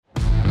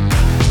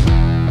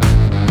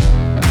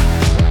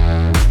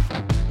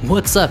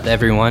What's up,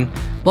 everyone?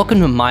 Welcome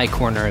to my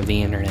corner of the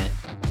internet.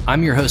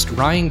 I'm your host,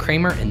 Ryan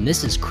Kramer, and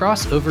this is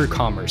Crossover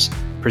Commerce,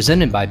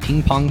 presented by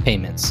Ping Pong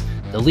Payments,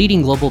 the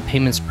leading global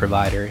payments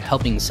provider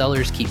helping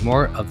sellers keep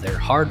more of their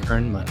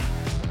hard-earned money.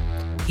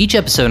 Each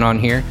episode on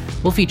here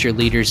will feature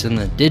leaders in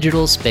the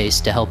digital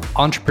space to help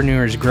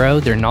entrepreneurs grow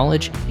their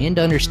knowledge and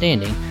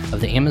understanding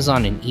of the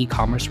Amazon and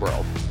e-commerce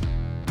world.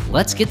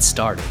 Let's get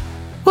started.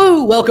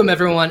 Woo! Welcome,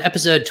 everyone.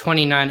 Episode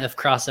 29 of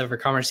Crossover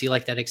Commerce. You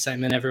like that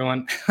excitement,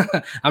 everyone?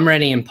 I'm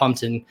ready and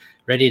pumped and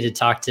ready to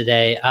talk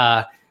today.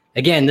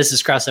 Again, this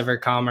is Crossover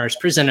Commerce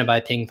presented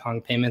by Ping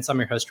Pong Payments. I'm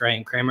your host,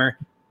 Ryan Kramer.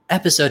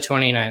 Episode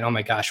 29. Oh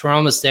my gosh, we're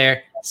almost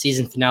there.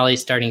 Season finale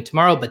starting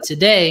tomorrow. But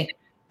today,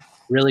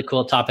 really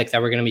cool topic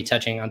that we're going to be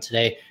touching on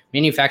today,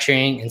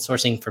 manufacturing and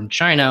sourcing from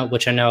China,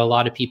 which I know a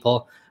lot of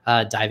people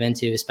dive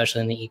into,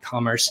 especially in the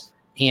e-commerce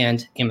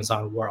and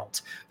Amazon world.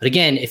 But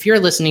again, if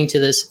you're listening to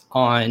this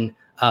on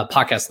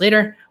podcast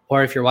later,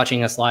 or if you're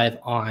watching us live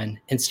on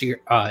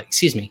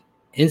LinkedIn,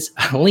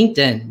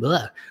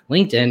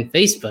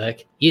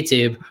 Facebook,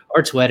 YouTube,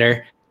 or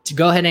Twitter, to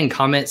go ahead and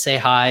comment, say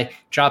hi,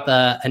 drop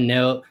a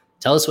note,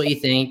 tell us what you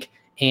think,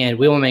 and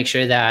we will make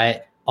sure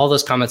that all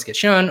those comments get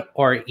shown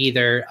or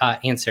either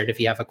answered if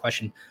you have a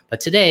question. But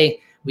today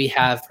we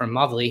have from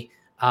Mavli,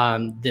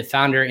 the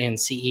founder and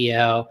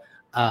CEO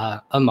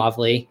of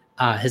Mavli.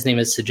 His name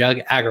is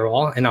Sujug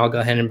Agarwal, and I'll go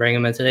ahead and bring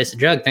him in today.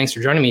 Sujug, thanks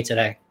for joining me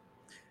today.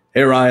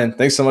 Hey, Ryan.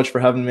 Thanks so much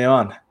for having me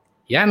on.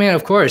 Yeah, man,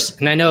 of course.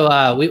 And I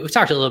know we've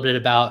talked a little bit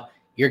about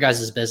your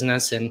guys'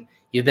 business, and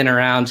you've been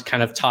around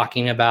kind of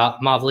talking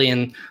about Mavli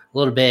and a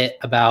little bit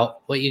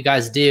about what you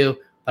guys do.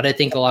 But I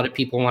think a lot of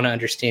people want to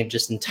understand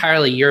just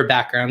entirely your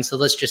background. So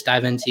let's just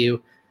dive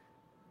into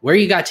where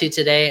you got to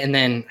today and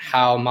then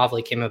how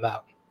Mavli came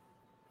about.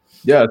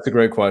 Yeah, that's a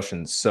great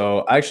question.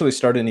 So I actually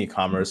started in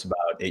e-commerce about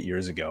 8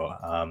 years ago.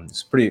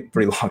 It's a pretty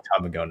long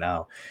time ago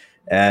now.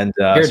 And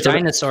you're a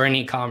dinosaur in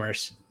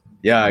e-commerce.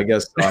 Yeah, I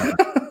guess so.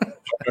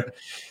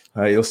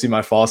 You'll see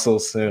my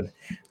fossils soon.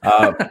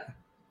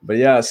 But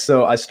yeah,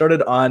 so I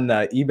started on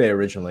eBay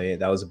originally.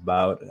 That was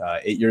about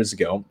 8 years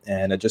ago.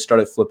 And I just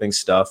started flipping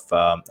stuff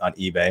on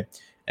eBay.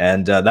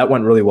 And that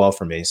went really well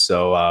for me.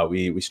 So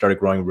we started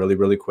growing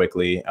really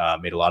quickly,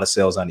 made a lot of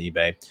sales on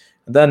eBay.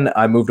 And then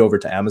I moved over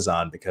to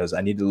Amazon because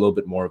I needed a little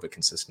bit more of a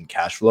consistent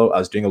cash flow. I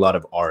was doing a lot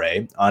of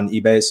RA on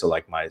eBay. So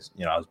like I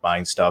was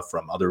buying stuff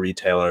from other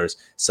retailers,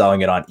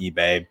 selling it on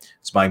eBay,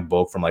 just buying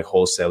bulk from like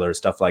wholesalers,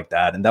 stuff like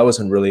that. And that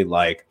wasn't really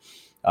like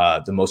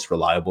the most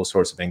reliable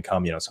source of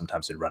income.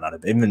 Sometimes they'd run out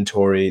of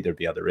inventory. There'd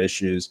be other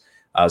issues.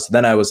 So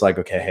then I was like,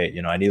 okay,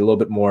 hey, I need a little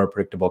bit more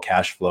predictable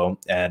cash flow.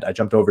 And I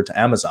jumped over to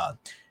Amazon.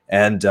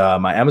 And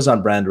my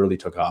Amazon brand really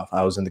took off.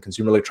 I was in the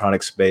consumer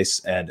electronics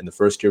space. And in the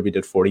first year, we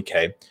did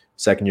 40K.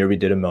 Second year, we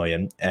did $1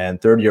 million.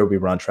 And third year, we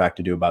were on track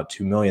to do about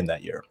 $2 million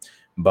that year.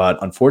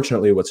 But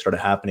unfortunately, what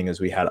started happening is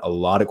we had a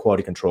lot of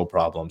quality control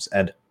problems.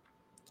 And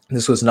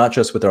this was not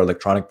just with our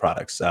electronic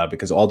products,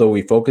 because although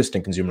we focused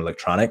in consumer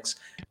electronics,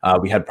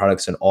 we had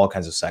products in all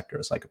kinds of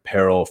sectors like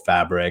apparel,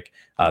 fabric,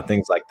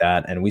 things like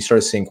that. And we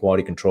started seeing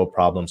quality control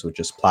problems with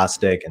just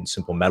plastic and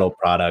simple metal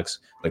products,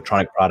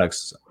 electronic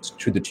products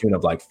to the tune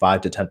of like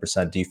 5 to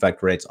 10%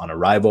 defect rates on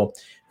arrival.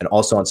 And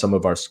also on some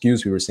of our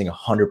SKUs, we were seeing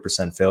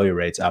 100% failure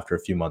rates after a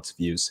few months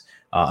of use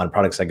on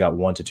products that got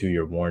 1 to 2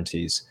 year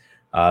warranties.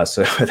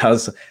 So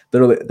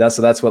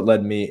that's what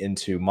led me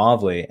into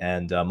Mavli,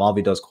 and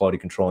Mavli does quality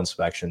control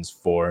inspections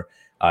for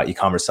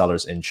e-commerce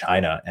sellers in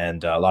China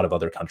and a lot of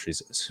other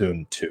countries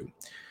soon too.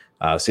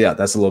 So yeah,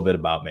 that's a little bit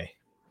about me.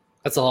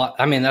 That's a lot.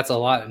 I mean, that's a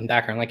lot in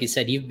background. Like you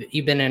said,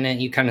 you've been in it.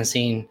 You've kind of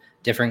seen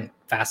different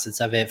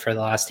facets of it for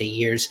the last 8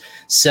 years.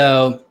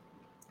 So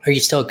are you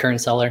still a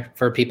current seller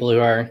for people who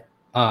are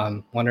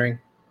wondering?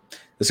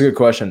 That's a good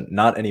question.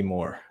 Not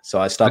anymore.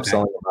 So I stopped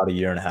selling about 1.5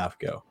 years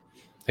ago.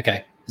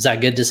 Okay. Is that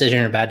a good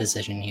decision or bad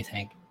decision, you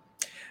think?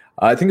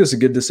 I think it was a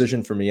good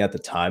decision for me at the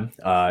time.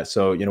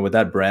 So, with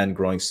that brand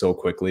growing so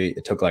quickly,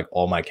 it took like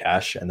all my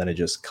cash and then it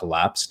just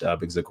collapsed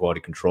because of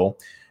quality control.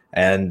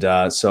 And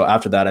so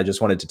after that, I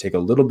just wanted to take a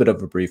little bit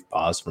of a brief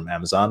pause from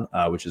Amazon,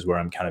 which is where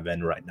I'm kind of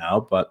in right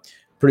now. But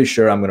pretty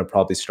sure I'm going to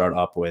probably start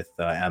up with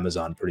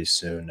Amazon pretty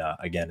soon,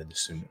 again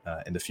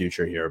in the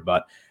future here.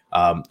 But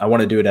I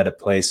want to do it at a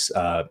place,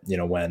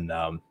 when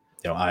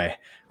I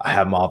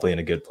have Mavli in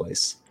a good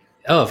place.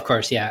 Oh, of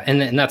course. Yeah.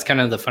 And that's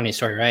kind of the funny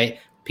story, right?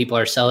 People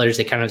are sellers.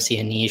 They kind of see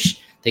a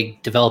niche. They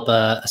develop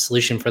a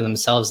solution for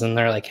themselves. And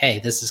they're like, hey,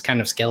 this is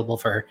kind of scalable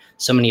for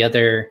so many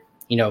other,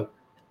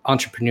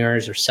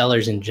 entrepreneurs or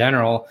sellers in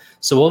general.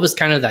 So what was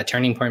kind of that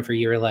turning point for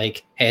you? You're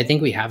like, hey, I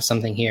think we have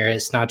something here.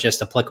 It's not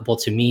just applicable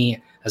to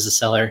me as a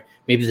seller.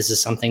 Maybe this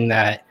is something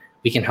that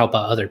we can help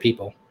out other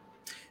people.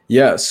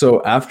 Yeah.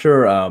 So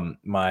after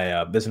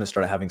my business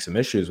started having some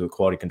issues with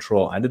quality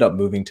control, I ended up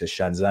moving to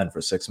Shenzhen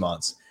for 6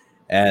 months.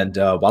 And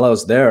while I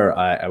was there,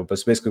 I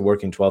was basically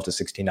working 12 to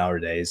 16-hour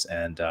days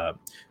and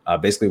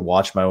basically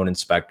watched my own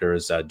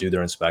inspectors do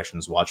their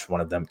inspections, watched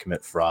one of them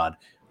commit fraud.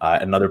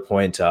 At another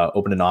point,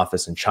 opened an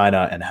office in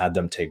China and had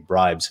them take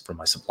bribes from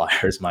my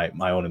suppliers,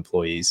 my own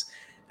employees.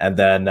 And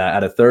then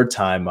at a third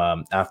time,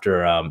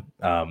 after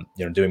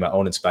doing my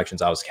own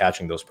inspections, I was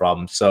catching those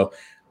problems. So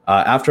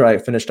after I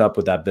finished up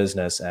with that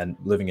business and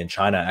living in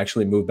China, I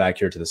actually moved back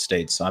here to the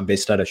States. So I'm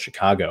based out of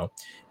Chicago,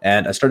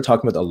 and I started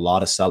talking with a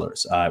lot of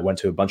sellers. I went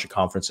to a bunch of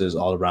conferences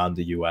all around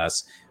the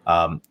US,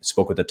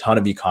 spoke with a ton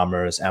of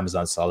e-commerce,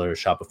 Amazon sellers,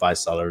 Shopify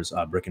sellers,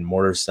 brick and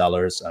mortar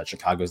sellers.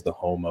 Chicago is the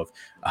home of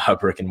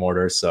brick and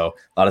mortar, so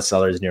a lot of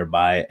sellers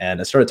nearby. And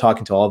I started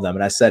talking to all of them,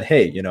 and I said,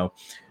 hey,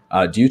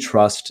 do you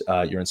trust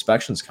your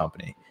inspections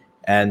company?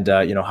 And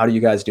how do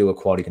you guys deal with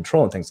quality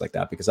control and things like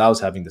that? Because I was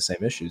having the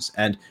same issues.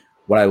 And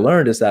what I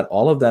learned is that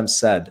all of them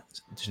said,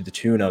 to the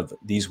tune of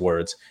these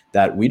words,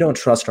 that we don't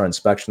trust our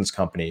inspections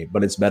company,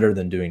 but it's better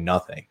than doing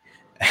nothing.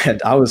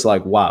 And I was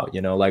like, wow,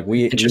 like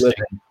we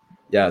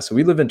live so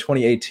we live in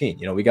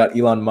 2018. We got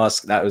Elon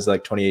Musk. That was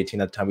like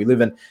 2018 at the time. We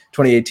live in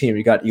 2018.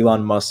 We got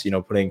Elon Musk,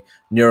 putting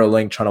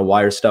Neuralink, trying to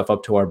wire stuff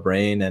up to our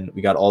brain. And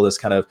we got all this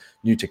kind of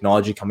new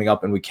technology coming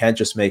up. And we can't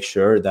just make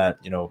sure that,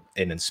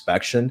 an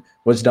inspection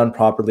was done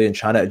properly in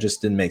China. It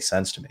just didn't make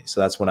sense to me. So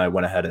that's when I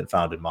went ahead and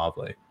founded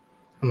Mavly.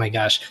 Oh my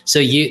gosh. So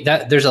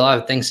there's a lot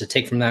of things to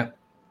take from that.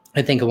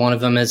 I think one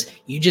of them is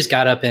you just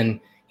got up and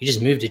you just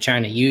moved to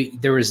China.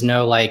 There was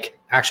no like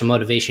actual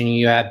motivation.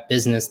 You had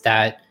business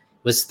that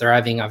was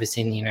thriving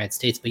obviously in the United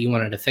States, but you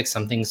wanted to fix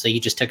something. So you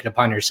just took it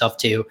upon yourself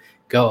to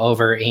go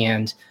over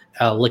and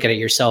look at it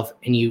yourself,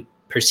 and you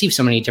perceive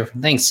so many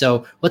different things.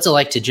 So what's it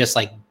like to just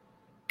like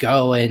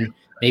go and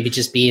maybe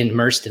just be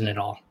immersed in it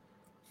all?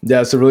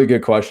 Yeah, it's a really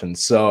good question.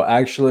 So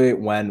actually,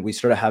 when we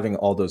started having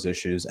all those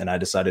issues and I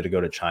decided to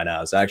go to China,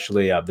 I was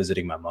actually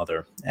visiting my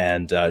mother,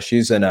 and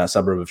she's in a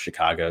suburb of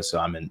Chicago. So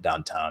I'm in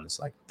downtown. It's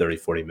like 30,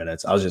 40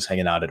 minutes. I was just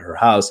hanging out at her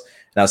house,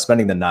 and I was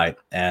spending the night,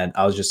 and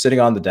I was just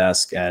sitting on the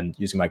desk and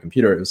using my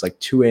computer. It was like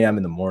 2 a.m.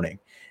 in the morning.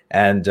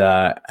 And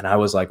I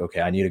was like, okay,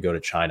 I need to go to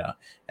China.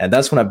 And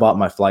that's when I bought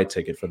my flight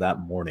ticket for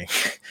that morning.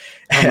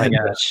 Oh my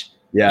gosh.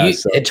 Yeah.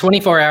 At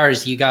 24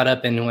 hours, you got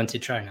up and went to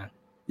China.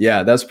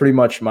 Yeah, that's pretty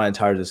much my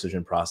entire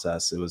decision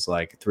process. It was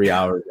like 3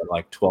 hours at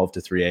like 12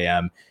 to 3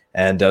 a.m.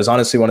 And it was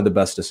honestly one of the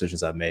best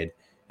decisions I've made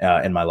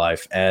in my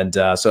life. And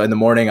so in the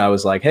morning, I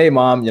was like, hey,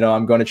 Mom,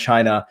 I'm going to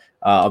China.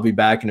 I'll be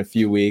back in a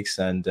few weeks.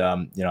 And,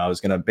 I was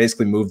going to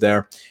basically move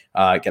there,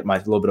 get a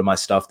little bit of my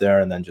stuff there,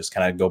 and then just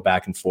kind of go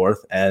back and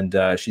forth. And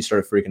she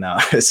started freaking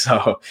out.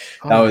 So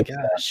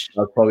that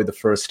was probably the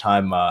first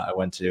time I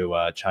went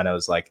to China. It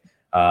was like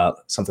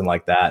something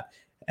like that.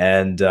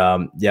 And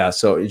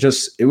so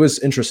it was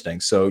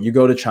interesting. So you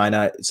go to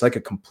China, it's like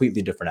a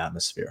completely different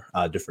atmosphere,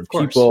 different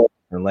people,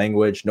 different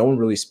language. No one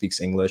really speaks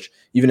English.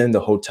 Even in the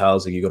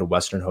hotels, like you go to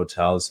Western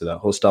hotels, the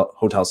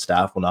hotel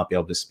staff will not be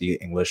able to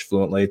speak English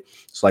fluently.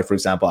 So like, for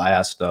example, I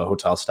asked the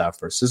hotel staff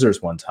for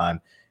scissors one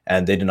time,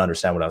 and they didn't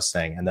understand what I was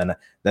saying. And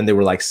then they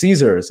were like,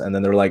 Caesars. And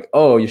then they were like,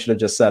 oh, you should have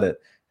just said it.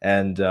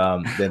 And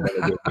then they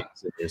gave me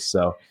scissors.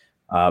 So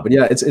but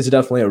yeah, it's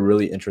definitely a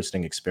really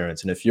interesting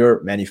experience. And if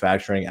you're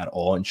manufacturing at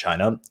all in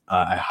China,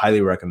 I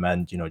highly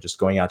recommend, just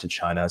going out to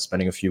China,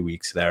 spending a few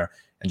weeks there,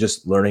 and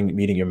just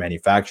meeting your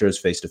manufacturers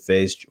face to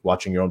face,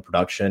 watching your own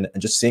production,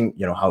 and just seeing,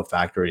 how a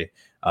factory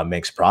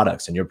makes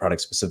products, and your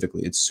product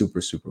specifically. It's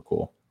super, super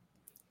cool.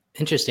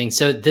 Interesting.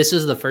 So this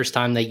is the first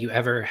time that you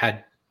ever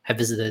have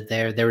visited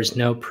there. There was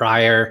no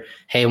prior,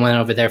 hey, I went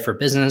over there for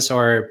business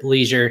or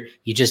leisure.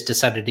 You just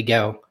decided to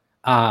go,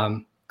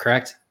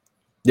 correct?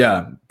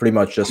 Yeah, pretty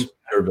much just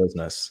her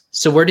business.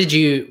 So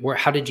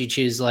how did you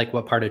choose like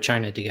what part of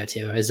China to go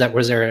to?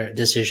 Was there a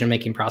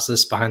decision-making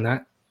process behind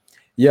that?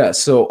 Yeah,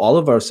 so all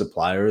of our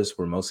suppliers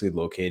were mostly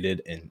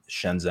located in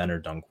Shenzhen or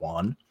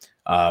Dongguan,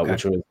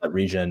 which was a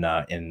region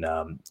in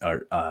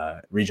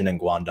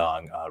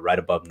Guangdong, right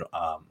above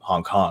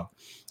Hong Kong.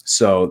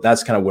 So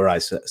that's kind of where I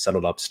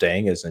settled up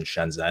staying, is in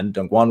Shenzhen.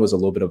 Dongguan was a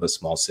little bit of a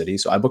small city,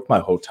 so I booked my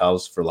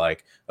hotels for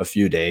like a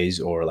few days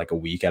or like a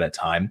week at a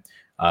time.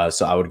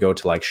 So I would go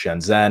to like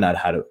Shenzhen. I'd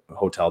had a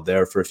hotel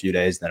there for a few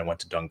days. Then I went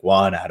to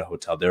Dongguan. I had a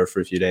hotel there for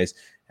a few days.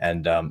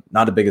 And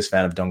not the biggest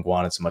fan of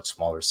Dongguan. It's a much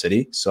smaller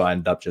city. So I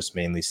ended up just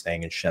mainly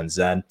staying in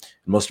Shenzhen. And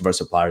most of our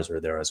suppliers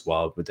were there as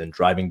well, within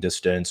driving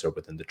distance or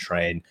within the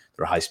train.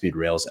 There are high-speed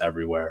rails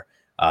everywhere.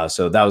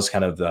 So that was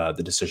kind of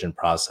the decision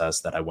process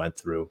that I went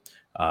through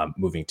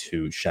moving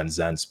to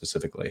Shenzhen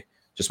specifically.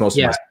 Just most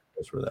of my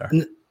suppliers were there.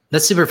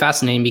 That's super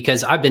fascinating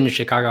because I've been to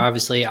Chicago,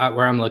 obviously,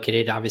 where I'm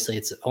located. Obviously,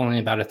 it's only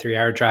about a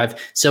 3-hour drive.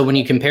 So when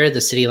you compare the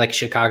city like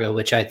Chicago,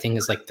 which I think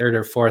is like 3rd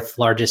or 4th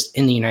largest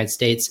in the United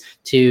States,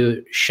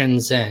 to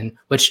Shenzhen,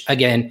 which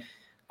again,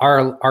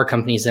 our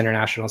company is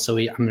international. So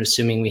I'm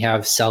assuming we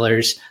have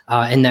sellers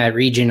in that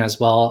region as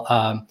well.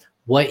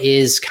 What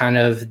is kind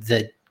of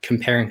the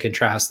compare and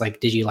contrast? Like,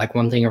 did you like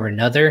one thing or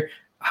another?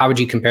 How would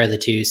you compare the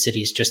two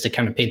cities just to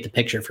kind of paint the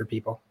picture for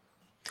people?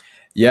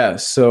 Yeah.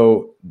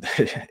 So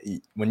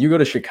when you go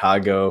to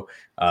Chicago,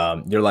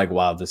 you're like,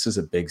 wow, this is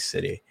a big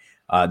city.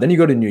 Then you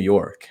go to New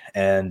York,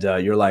 and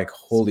you're like,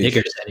 holy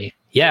bigger shit. city.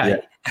 Yeah.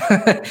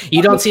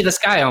 You don't see the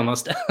sky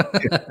almost.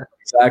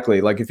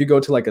 Exactly. Like if you go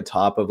to like a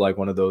top of like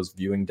one of those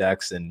viewing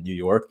decks in New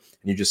York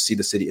and you just see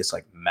the city, it's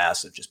like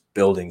massive, just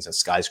buildings and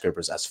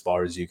skyscrapers as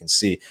far as you can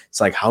see.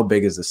 It's like, how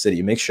big is the city?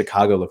 It makes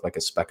Chicago look like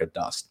a speck of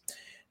dust.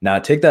 Now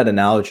take that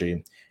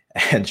analogy,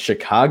 and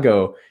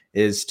Chicago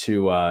is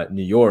to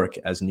New York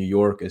as New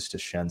York is to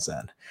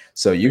Shenzhen.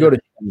 So you go to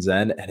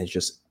Shenzhen and it's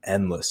just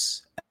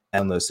endless.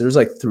 There's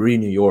like 3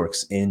 New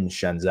Yorks in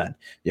Shenzhen.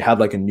 You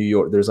have like a New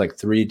York, there's like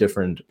 3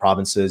 different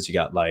provinces. You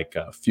got like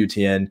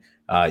Fujian,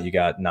 you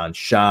got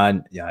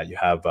Nanshan, yeah, you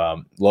have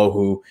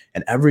Lohu,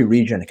 and every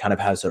region kind of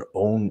has their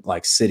own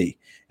like city,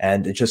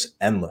 and it's just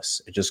endless.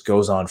 It just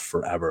goes on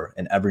forever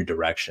in every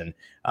direction.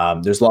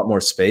 There's a lot more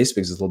space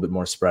because it's a little bit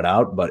more spread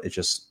out, but it's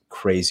just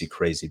crazy,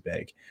 crazy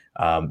big.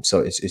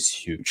 So it's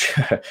huge.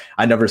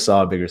 I never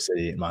saw a bigger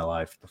city in my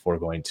life before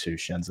going to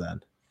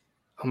Shenzhen.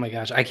 Oh my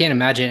gosh, I can't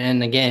imagine.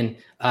 And again,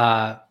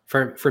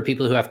 for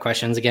people who have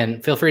questions,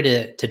 again, feel free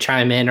to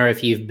chime in, or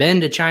if you've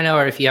been to China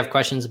or if you have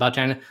questions about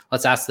China,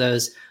 let's ask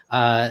those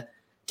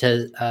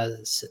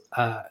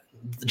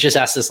just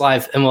ask this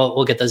live, and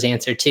we'll get those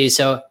answered too.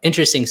 So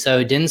interesting.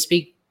 So didn't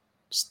speak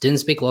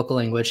local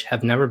language,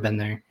 have never been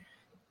there,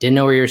 didn't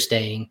know where you're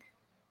staying.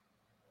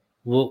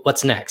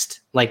 What's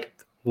next? Like,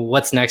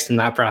 what's next in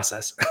that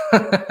process?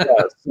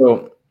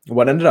 So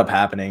what ended up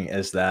happening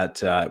is that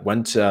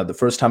the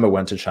first time I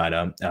went to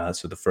China,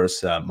 so the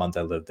first month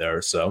I lived there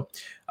or so,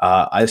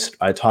 I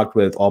talked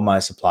with all my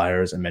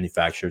suppliers and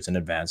manufacturers in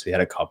advance. We had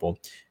a couple,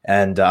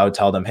 and I would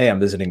tell them, hey, I'm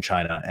visiting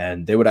China,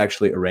 and they would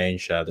actually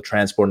arrange the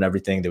transport and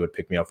everything. They would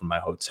pick me up from my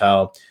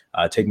hotel,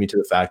 take me to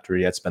the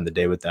factory. I'd spend the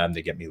day with them.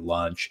 They get me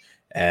lunch,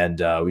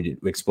 and we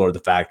explored the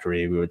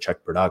factory. We would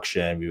check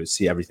production. We would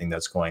see everything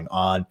that's going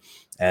on,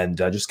 and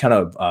just kind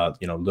of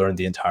learn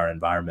the entire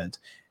environment.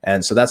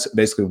 And so that's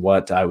basically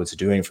what I was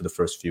doing for the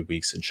first few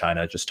weeks in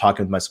China, just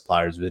talking with my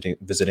suppliers,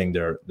 visiting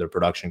their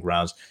production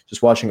grounds,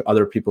 just watching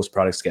other people's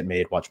products get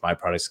made, watch my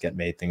products get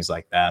made, things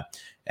like that.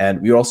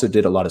 And we also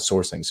did a lot of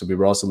sourcing. So we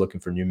were also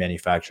looking for new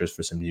manufacturers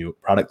for some new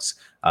products.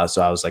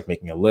 So I was like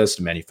making a list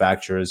of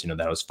manufacturers,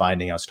 that I was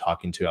finding, I was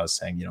talking to, I was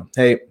saying,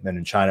 hey, I'm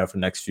in China for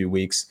the next few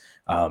weeks.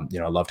 I'd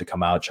love to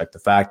come out, check the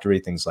factory,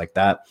 things like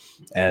that.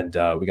 And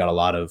we got a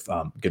lot of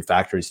good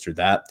factories through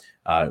that.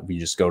 We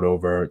just go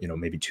over,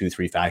 maybe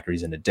 2-3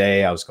 factories in a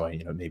day. I was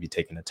going, maybe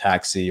taking a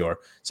taxi, or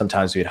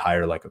sometimes we'd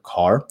hire like a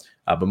car.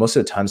 But most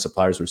of the time,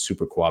 suppliers were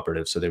super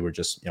cooperative. So they would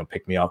just,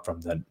 pick me up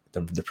from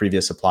the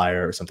previous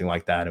supplier or something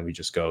like that. And we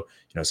just go,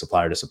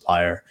 supplier to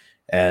supplier,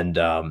 and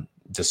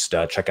just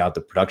check out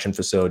the production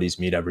facilities,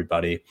 meet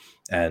everybody,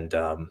 and,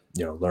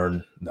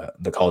 learn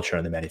the culture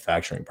and the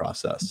manufacturing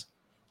process.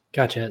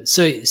 Gotcha.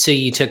 So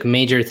you took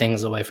major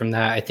things away from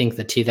that. I think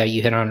the 2 that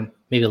you hit on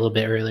maybe a little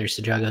bit earlier,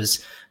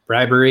 Sajago's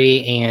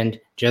bribery and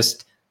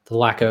just the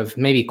lack of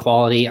maybe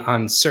quality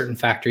on certain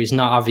factories,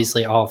 not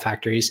obviously all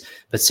factories,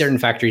 but certain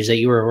factories that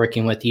you were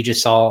working with, you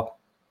just saw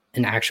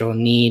an actual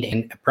need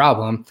and a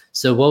problem.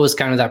 So what was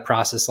kind of that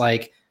process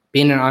like,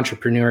 being an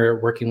entrepreneur,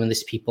 working with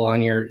these people,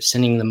 and you're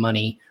sending them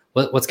money?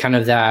 What's kind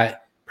of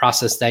that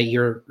process that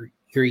you're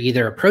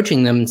either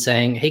approaching them and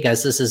saying, hey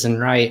guys, this isn't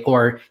right,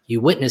 or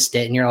you witnessed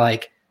it and you're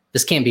like,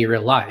 this can't be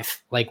real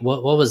life? Like,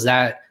 what was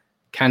that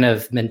kind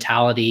of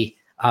mentality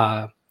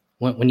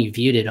when you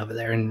viewed it over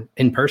there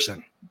in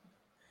person?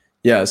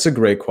 Yeah, it's a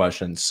great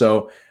question.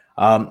 So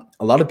a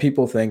lot of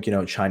people think,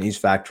 Chinese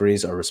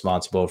factories are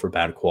responsible for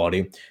bad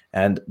quality.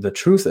 And the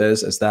truth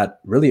is that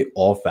really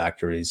all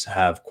factories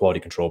have quality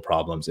control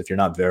problems. If you're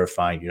not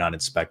verifying, you're not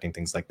inspecting,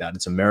 things like that.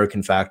 It's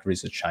American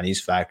factories, it's Chinese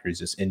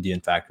factories, it's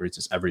Indian factories,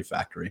 it's every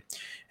factory.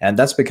 And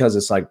that's because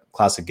it's like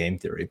classic game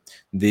theory.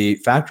 The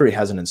factory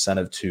has an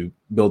incentive to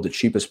build the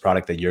cheapest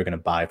product that you're going to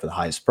buy for the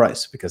highest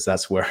price, because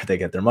that's where they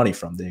get their money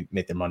from. They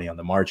make their money on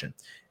the margin.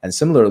 And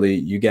similarly,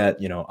 you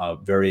get,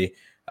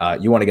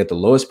 you want to get the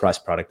lowest price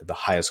product of the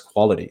highest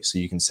quality, so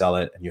you can sell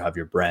it and you have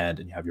your brand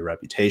and you have your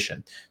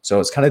reputation. So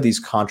it's kind of these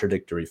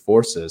contradictory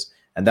forces,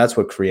 and that's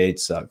what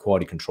creates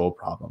quality control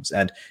problems.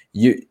 And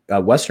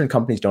Western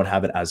companies don't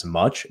have it as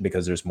much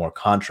because there's more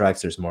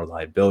contracts, there's more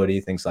liability,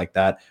 things like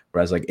that.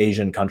 Whereas like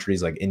Asian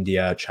countries like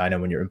India, China,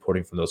 when you're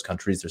importing from those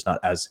countries, there's not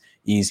as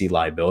easy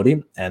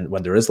liability. And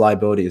when there is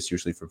liability, it's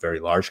usually for very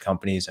large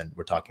companies, and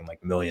we're talking like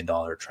 $1 million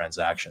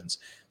transactions.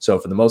 So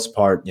for the most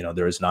part,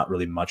 there is not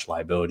really much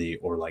liability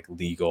or like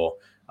legal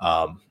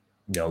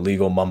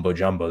mumbo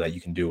jumbo that you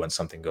can do when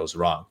something goes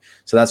wrong.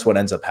 So that's what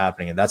ends up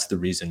happening. And that's the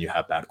reason you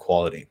have bad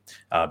quality,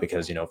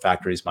 because,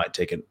 factories might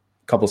take it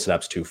a couple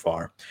steps too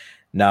far.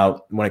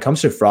 Now, when it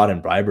comes to fraud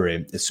and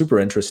bribery, it's super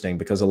interesting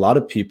because a lot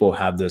of people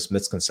have this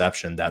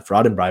misconception that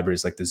fraud and bribery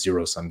is like the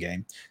zero-sum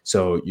game.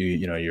 So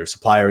your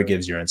supplier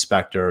gives your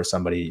inspector or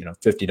somebody,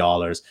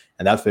 $50,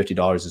 and that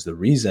 $50 is the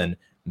reason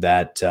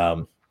that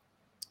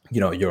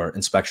your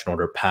inspection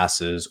order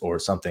passes or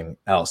something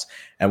else.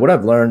 And what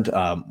I've learned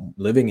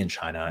living in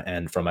China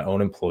and from my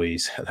own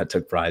employees that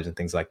took bribes and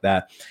things like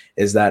that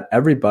is that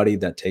everybody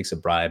that takes a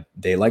bribe,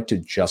 they like to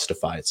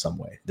justify it some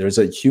way. There's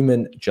a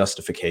human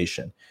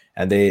justification.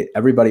 And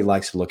everybody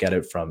likes to look at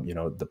it from,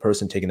 the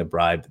person taking the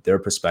bribe, their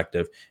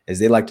perspective is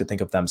they like to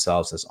think of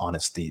themselves as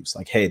honest thieves.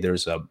 Like, hey,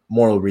 there's a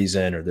moral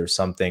reason or there's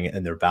something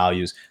in their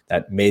values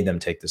that made them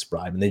take this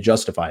bribe, and they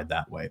justify it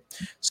that way.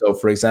 So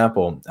for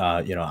example,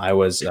 I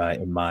was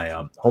in my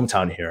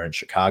hometown here in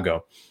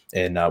Chicago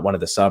in one of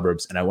the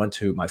suburbs, and I went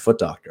to my foot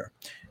doctor.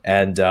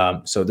 And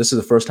so this is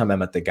the first time I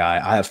met the guy.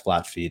 I have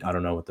flat feet. I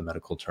don't know what the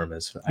medical term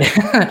is.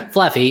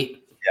 Flat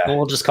feet. Yeah.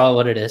 We'll just call it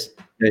what it is.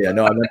 Yeah.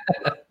 No, I meant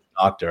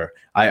doctor.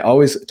 I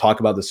always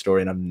talk about the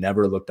story, and I've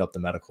never looked up the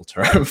medical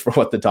term for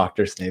what the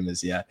doctor's name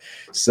is yet.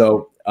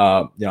 So,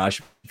 I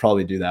should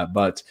probably do that.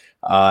 But,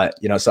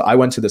 so I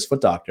went to this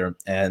foot doctor,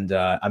 and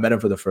I met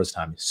him for the first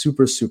time.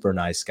 Super, super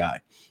nice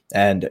guy.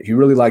 And he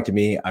really liked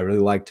me. I really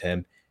liked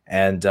him.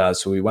 And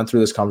so we went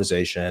through this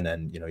conversation,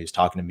 and, he was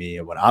talking to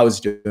me what I was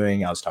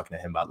doing. I was talking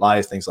to him about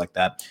life, things like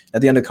that.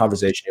 At the end of the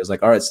conversation, he was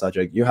like, all right,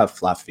 Sajid, you have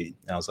flat feet.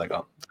 And I was like,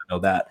 oh, I know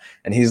that.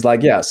 And he's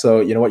like, yeah,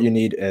 so what you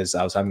need is,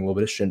 I was having a little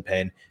bit of shin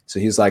pain. So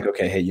he's like,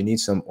 okay, hey, you need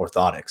some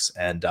orthotics.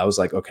 And I was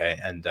like, okay.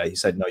 And he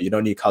said, no, you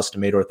don't need custom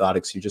made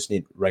orthotics. You just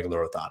need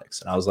regular orthotics.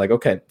 And I was like,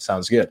 okay,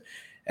 sounds good.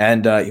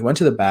 And he went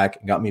to the back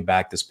and got me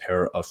back this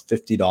pair of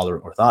 $50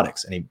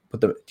 orthotics. And he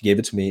gave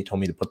it to me,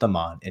 told me to put them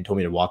on, and told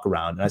me to walk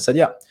around. And I said,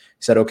 yeah.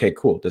 He said, okay,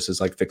 cool. This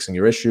is like fixing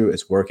your issue.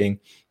 It's working.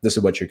 This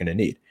is what you're going to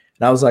need.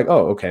 And I was like,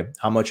 oh, okay.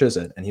 How much is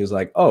it? And he was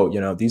like, oh,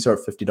 these are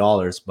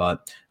 $50,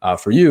 but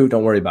for you,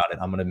 don't worry about it.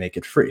 I'm going to make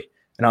it free.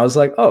 And I was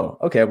like, oh,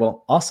 okay,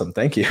 well, awesome.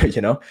 Thank you,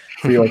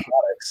 free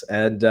orthotics.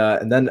 And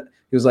then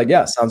he was like,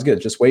 yeah, sounds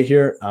good. Just wait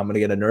here. I'm going to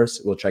get a nurse.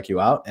 We'll check you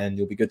out and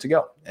you'll be good to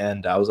go.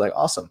 And I was like,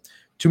 awesome.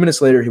 2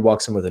 minutes later, he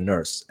walks in with a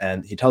nurse,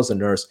 and he tells the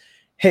nurse,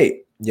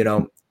 hey,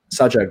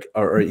 Sajid,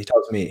 or he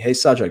tells me, hey,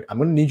 Sajid, I'm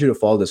going to need you to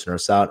follow this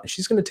nurse out, and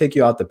she's going to take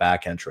you out the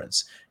back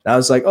entrance. And I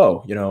was like,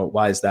 oh,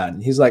 why is that?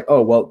 And he's like,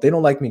 oh, well, they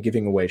don't like me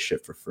giving away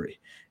shit for free.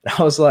 And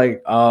I was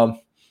like,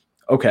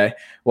 okay,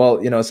 well,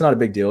 it's not a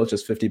big deal. It's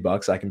just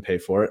 $50. I can pay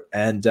for it.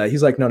 And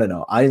he's like,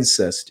 no, I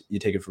insist you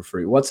take it for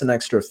free. What's an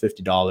extra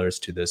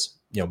 $50 to this,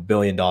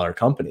 billion-dollar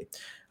company?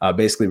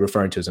 Basically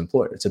referring to his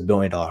employer. It's $1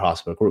 billion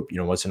hospital group.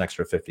 What's an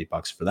extra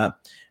 $50 for them?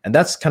 And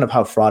that's kind of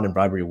how fraud and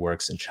bribery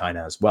works in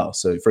China as well.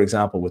 So for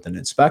example, with an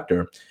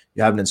inspector,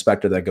 you have an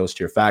inspector that goes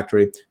to your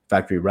factory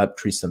rep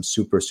treats them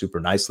super,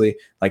 super nicely.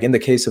 Like in the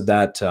case of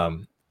that,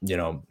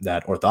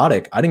 that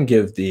orthotic, I didn't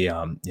give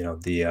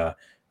the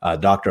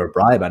doctor a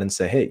bribe. I didn't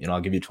say, hey, I'll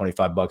give you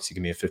 $25, you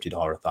give me a $50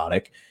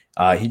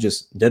 orthotic. He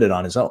just did it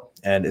on his own.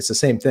 And it's the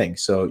same thing.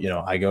 So,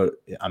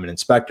 I'm an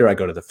inspector, I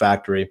go to the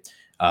factory.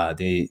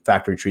 The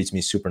factory treats me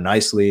super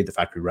nicely. The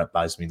factory rep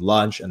buys me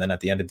lunch. And then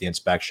at the end of the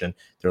inspection,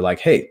 they're like,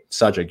 hey,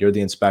 Sajid, you're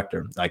the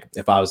inspector. Like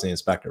if I was the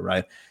inspector,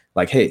 right?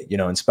 Like, hey,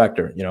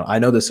 inspector, I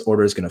know this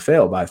order is going to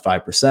fail by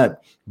 5%,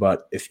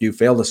 but if you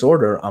fail this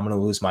order, I'm going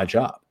to lose my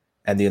job.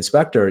 And the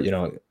inspector,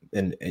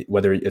 and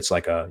whether it's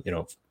like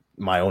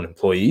my own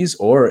employees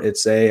or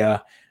it's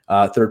a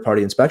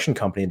third-party inspection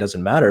company, it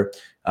doesn't matter.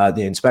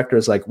 The inspector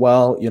is like,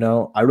 well,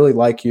 I really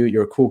like you.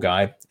 You're a cool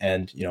guy.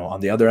 And,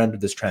 on the other end of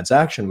this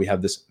transaction, we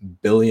have this $1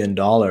 billion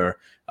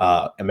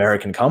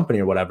American company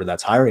or whatever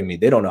that's hiring me.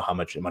 They don't know how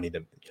much money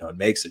that, it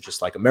makes. It's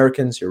just like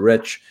Americans, you're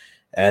rich.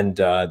 And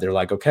they're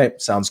like, okay,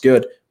 sounds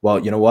good. Well,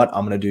 you know what?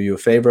 I'm going to do you a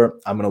favor.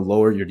 I'm going to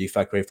lower your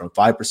defect rate from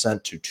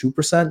 5% to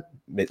 2%.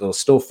 It'll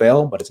still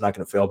fail, but it's not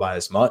going to fail by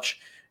as much.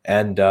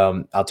 And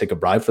I'll take a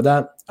bribe for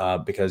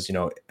that because,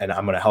 and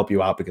I'm going to help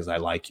you out because I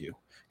like you,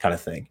 kind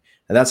of thing.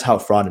 And that's how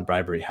fraud and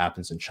bribery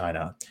happens in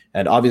China.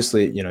 And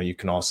obviously, you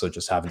can also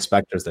just have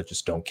inspectors that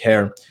just don't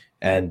care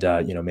and,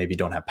 maybe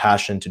don't have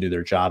passion to do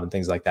their job and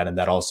things like that. And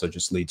that also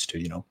just leads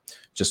to,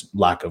 just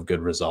lack of good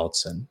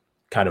results and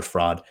kind of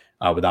fraud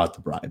without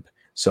the bribe.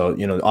 So,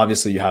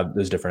 obviously you have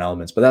those different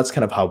elements, but that's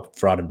kind of how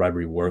fraud and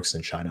bribery works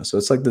in China. So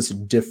it's like this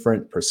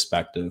different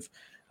perspective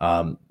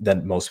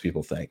than most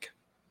people think.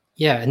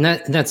 Yeah, and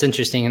that's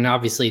interesting. And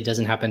obviously it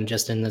doesn't happen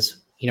just in this,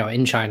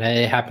 in China.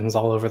 It happens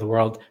all over the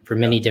world for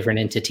many different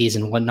entities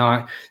and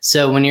whatnot.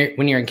 So when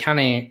you're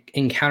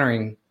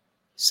encountering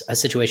a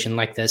situation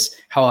like this,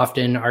 how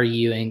often are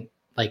you in,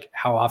 like,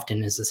 how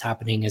often is this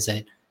happening? Is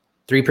it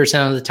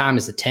 3% of the time?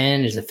 Is it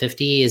 10? Is it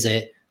 50? Is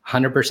it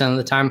 100% of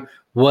the time?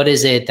 What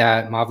is it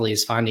that Mavli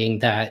is finding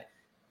that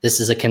this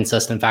is a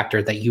consistent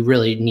factor that you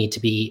really need to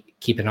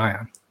keep an eye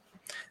on?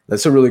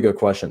 That's a really good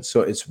question.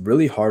 So it's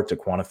really hard to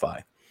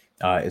quantify.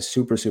 It's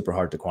super, super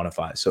hard to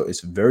quantify. So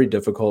it's very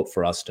difficult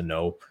for us to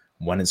know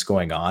when it's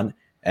going on.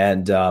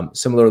 And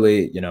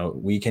similarly,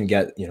 we can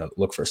get,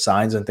 look for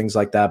signs and things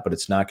like that, but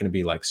it's not going to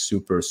be like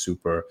super,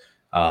 super,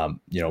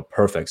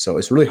 perfect. So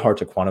it's really hard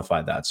to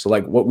quantify that. So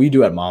like what we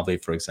do at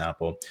Mavli, for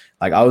example,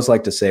 like I always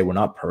like to say, we're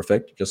not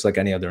perfect. Just like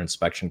any other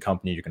inspection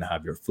company, you're going to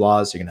have your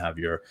flaws, you're going to have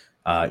your,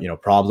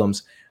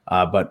 problems.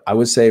 But I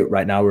would say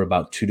right now we're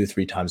about 2 to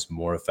 3 times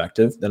more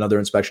effective than other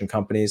inspection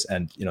companies.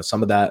 And,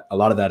 a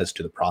lot of that is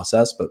to the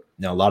process, but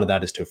a lot of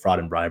that is to fraud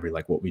and bribery,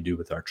 like what we do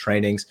with our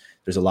trainings.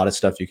 There's a lot of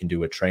stuff you can do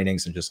with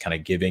trainings and just kind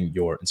of giving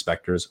your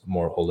inspectors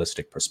more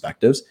holistic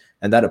perspectives.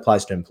 And that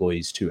applies to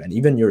employees too, and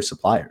even your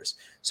suppliers.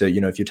 So,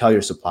 if you tell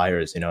your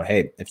suppliers,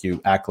 hey, if you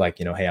act like,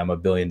 hey, I'm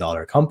 $1 billion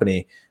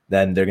company,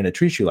 then they're going to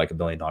treat you like $1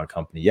 billion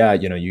company. Yeah,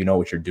 you know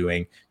what you're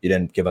doing. You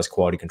didn't give us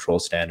quality control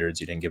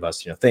standards. You didn't give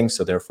us, things.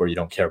 So therefore, you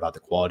don't care about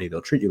the quality.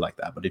 They'll treat you like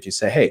that. But if you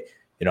say, hey,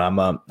 I'm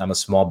a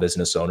small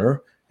business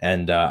owner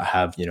and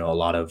have, a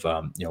lot of,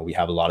 we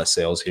have a lot of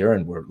sales here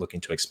and we're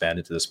looking to expand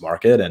into this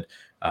market. And,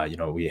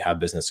 we have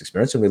business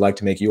experience and we'd like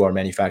to make you our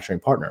manufacturing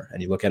partner.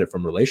 And you look at it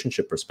from a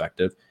relationship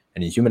perspective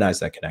and you humanize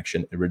that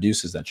connection, it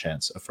reduces that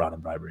chance of fraud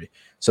and bribery.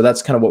 So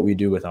that's kind of what we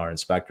do with our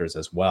inspectors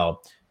as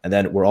well. And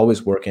then we're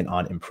always working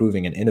on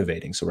improving and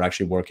innovating. So we're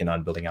actually working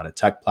on building out a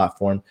tech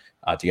platform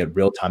to get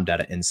real-time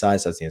data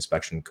insights as the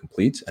inspection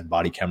completes and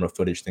body camera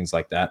footage, things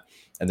like that,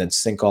 and then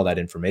sync all that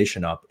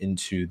information up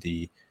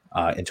into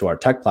our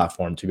tech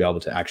platform to be able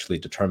to actually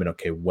determine,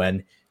 okay,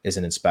 when is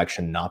an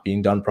inspection not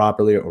being done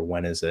properly, or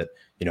when is it,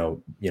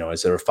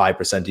 is there a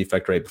 5%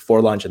 defect rate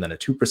before lunch and then a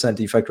 2%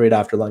 defect rate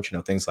after lunch,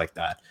 things like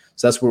that.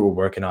 So that's what we're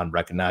working on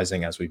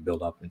recognizing as we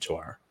build up into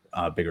our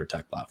bigger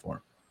tech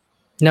platform.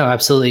 No,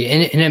 absolutely.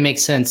 And it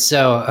makes sense.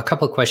 So a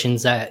couple of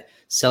questions that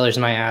sellers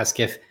might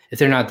ask if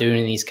they're not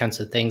doing these kinds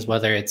of things,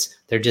 whether it's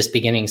they're just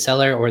beginning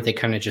seller or they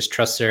kind of just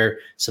trust their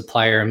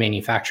supplier or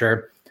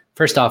manufacturer.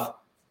 First off,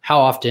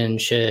 how often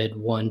should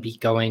one be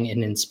going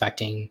and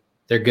inspecting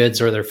their goods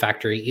or their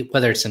factory,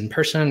 whether it's in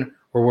person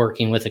or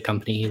working with a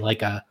company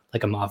like a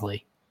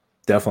Mavli?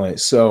 Definitely.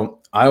 So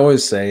I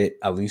always say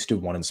at least do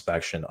one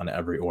inspection on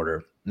every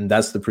order. And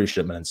that's the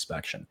pre-shipment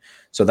inspection.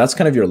 So that's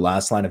kind of your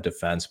last line of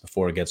defense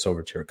before it gets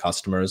over to your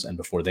customers and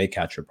before they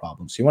catch your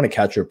problems. So you want to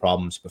catch your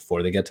problems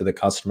before they get to the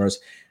customers,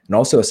 and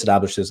also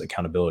establishes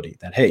accountability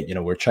that, hey,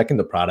 we're checking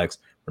the products.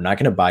 We're not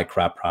going to buy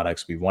crap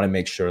products. We want to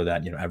make sure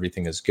that,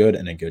 everything is good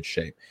and in good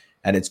shape.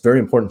 And it's very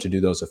important to do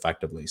those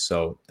effectively.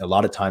 So a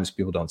lot of times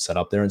people don't set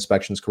up their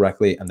inspections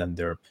correctly, and then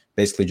they're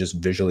basically just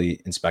visually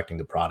inspecting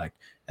the product.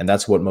 And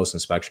that's what most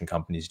inspection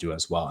companies do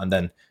as well. And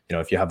then,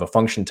 if you have a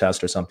function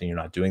test or something, you're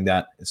not doing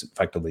that, it's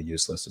effectively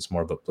useless. It's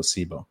more of a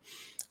placebo.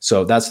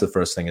 So that's the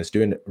first thing, is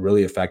doing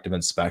really effective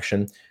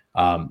inspection,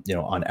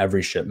 on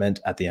every shipment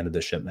at the end of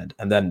the shipment.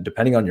 And then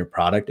depending on your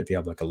product, if you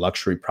have like a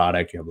luxury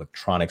product, you have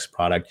electronics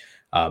product,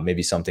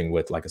 maybe something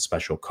with like a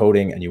special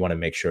coating, and you want to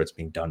make sure it's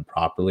being done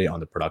properly on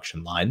the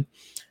production line.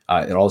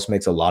 It also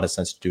makes a lot of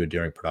sense to do it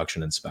during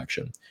production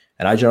inspection.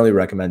 And I generally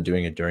recommend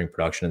doing it during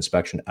production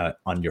inspection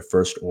on your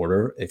first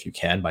order, if you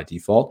can, by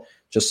default,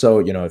 just so,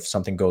 if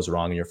something goes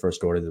wrong in your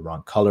first order, the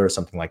wrong color or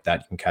something like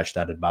that, you can catch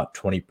that at about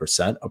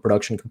 20% of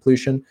production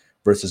completion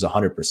versus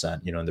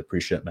 100%, in the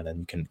pre-shipment, and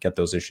you can get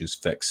those issues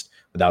fixed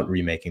without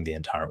remaking the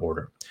entire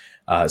order.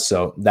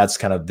 So that's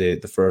kind of the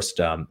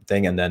first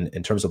thing. And then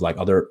in terms of like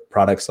other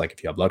products, like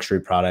if you have luxury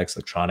products,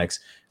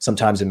 electronics,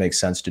 sometimes it makes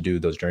sense to do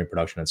those during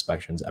production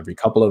inspections every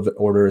couple of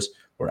orders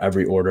or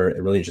every order.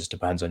 It really just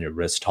depends on your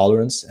risk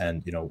tolerance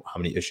and, how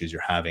many issues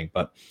you're having.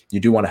 But you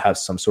do want to have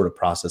some sort of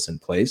process in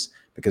place,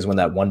 because when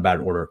that one bad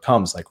order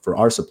comes, like for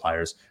our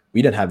suppliers,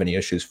 we didn't have any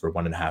issues for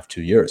 1.5,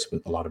 2 years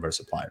with a lot of our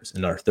suppliers.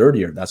 In our third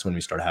year, that's when we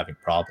started having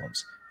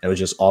problems. It was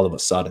just all of a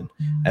sudden.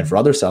 And for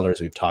other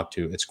sellers we've talked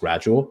to, it's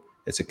gradual.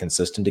 It's a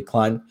consistent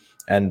decline.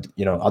 And,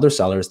 other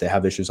sellers, they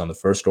have issues on the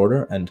first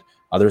order and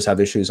others have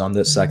issues on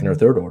the second or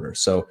third order.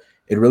 So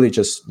it really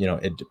just,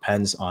 it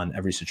depends on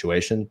every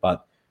situation.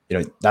 But,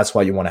 that's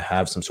why you want to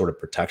have some sort of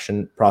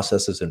protection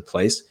processes in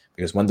place,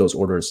 because when those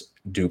orders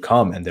do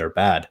come and they're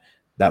bad,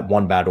 that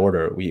one bad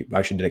order, we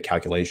actually did a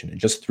calculation, and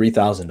just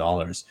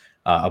 $3,000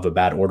 of a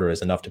bad order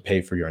is enough to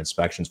pay for your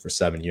inspections for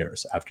 7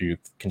 years after you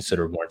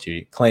consider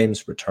warranty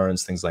claims,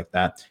 returns, things like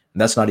that.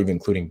 And that's not even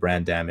including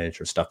brand damage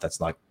or stuff that's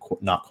not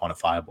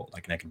quantifiable,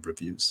 like negative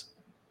reviews.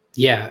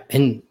 Yeah.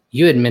 And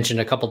you had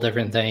mentioned a couple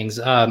different things.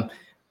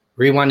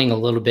 Rewinding a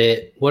little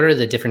bit, what are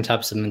the different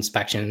types of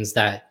inspections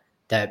that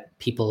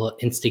people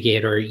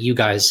instigate or you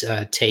guys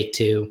take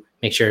to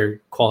make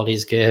sure quality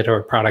is good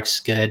or product's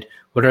good?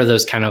 What are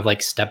those kind of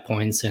like step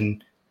points?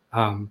 And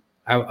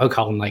I would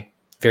call them like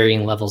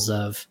varying levels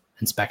of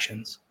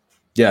inspections.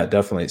 Yeah,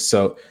 definitely.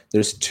 So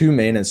there's 2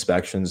 main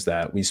inspections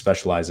that we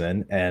specialize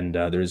in, and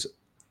there's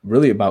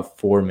really about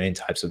 4 main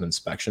types of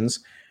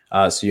inspections.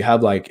 So you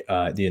have like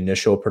the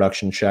initial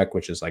production check,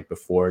 which is like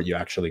before you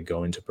actually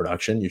go into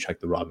production, you check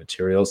the raw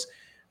materials.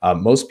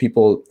 Most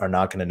people are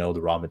not going to know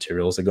the raw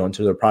materials that go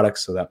into their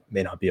products, so that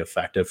may not be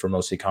effective for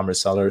most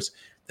e-commerce sellers.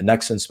 The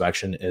next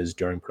inspection is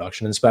during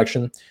production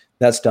inspection.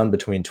 That's done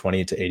between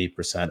 20 to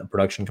 80% of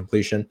production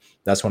completion.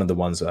 That's one of the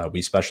ones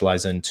we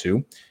specialize in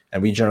too.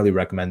 And we generally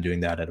recommend doing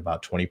that at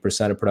about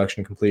 20% of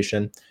production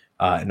completion,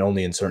 and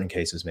only in certain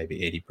cases, maybe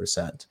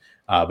 80%.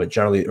 But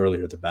generally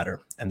earlier, the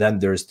better. And then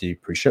there's the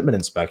pre-shipment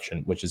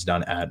inspection, which is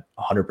done at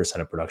 100%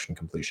 of production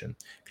completion.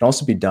 It can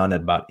also be done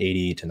at about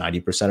 80 to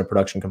 90% of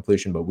production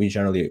completion, but we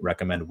generally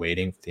recommend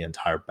waiting for the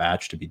entire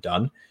batch to be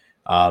done.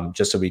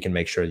 just so we can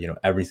make sure,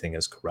 everything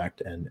is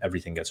correct and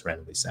everything gets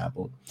randomly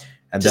sampled.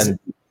 And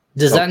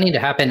does that need to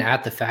happen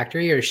at the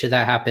factory, or should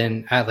that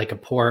happen at like a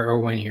port or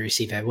when you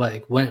receive it?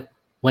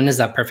 When is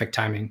that perfect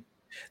timing?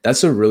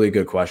 That's a really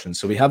good question.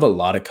 So we have a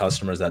lot of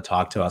customers that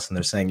talk to us and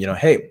they're saying,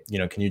 hey,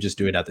 can you just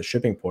do it at the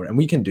shipping port? And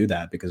we can do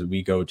that because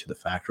we go to the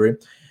factory.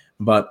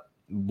 But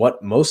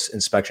what most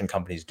inspection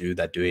companies do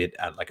that do it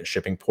at like a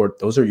shipping port,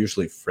 those are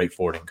usually freight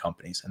forwarding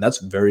companies. And that's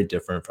very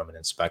different from an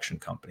inspection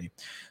company.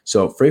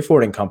 So freight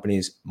forwarding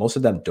companies, most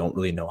of them don't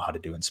really know how to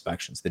do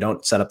inspections. They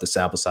don't set up the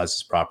sample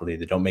sizes properly.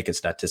 They don't make it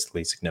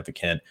statistically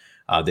significant.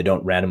 They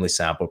don't randomly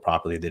sample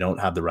properly. They don't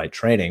have the right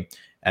training.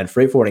 And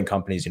freight forwarding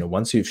companies,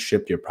 once you've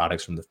shipped your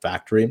products from the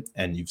factory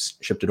and you've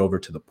shipped it over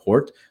to the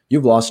port,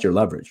 you've lost your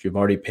leverage. You've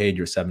already paid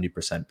your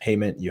 70%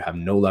 payment. You have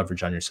no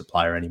leverage on your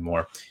supplier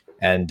anymore.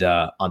 And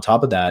on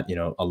top of that,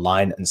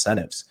 align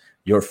incentives.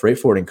 Your freight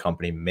forwarding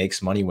company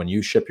makes money when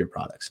you ship your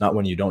products, not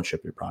when you don't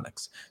ship your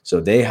products. So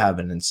they have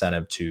an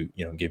incentive to,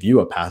 give you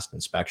a past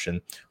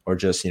inspection or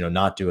just,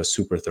 not do a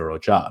super thorough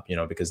job,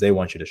 because they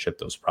want you to ship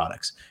those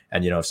products.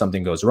 And, if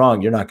something goes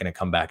wrong, you're not going to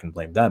come back and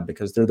blame them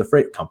because they're the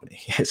freight company.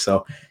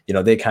 So,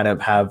 they kind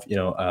of have,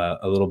 a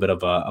little bit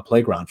of a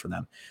playground for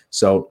them.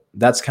 So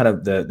that's kind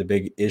of the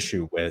big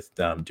issue with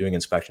doing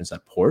inspections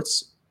at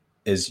ports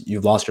is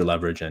you've lost your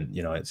leverage and,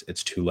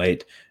 it's too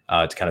late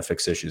to kind of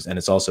fix issues. And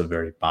it's also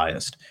very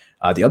biased.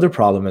 The other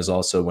problem is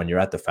also when you're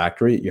at the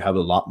factory, you have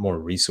a lot more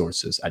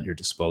resources at your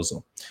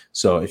disposal.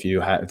 So if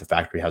the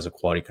factory has a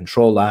quality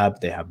control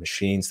lab, they have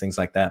machines, things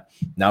like that.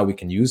 Now we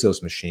can use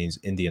those machines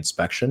in the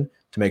inspection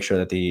to make sure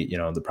that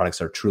the products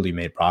are truly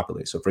made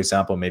properly. So for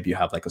example, maybe you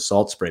have like a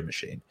salt spray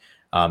machine.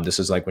 This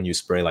is like when you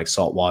spray like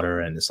salt water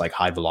and it's like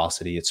high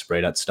velocity, it's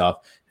sprayed at stuff.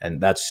 And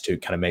that's to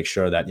kind of make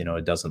sure that,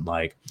 it doesn't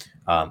like,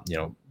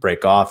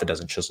 break off, it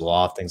doesn't chisel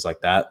off, things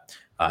like that.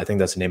 I think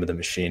that's the name of the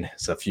machine.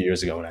 It's a few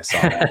years ago when I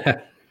saw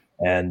that.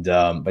 And,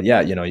 but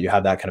yeah, you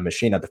have that kind of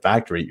machine at the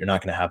factory. You're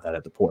not going to have that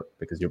at the port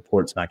because your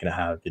port's not going to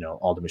have,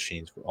 all the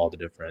machines for all the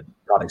different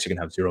products. You can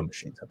have 0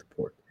 machines at the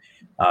port.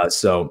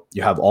 So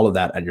you have all of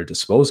that at your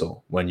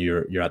disposal when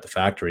you're at the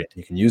factory.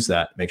 You can use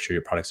that, make sure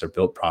your products are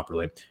built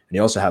properly. And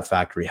you also have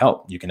factory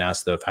help. You can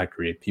ask the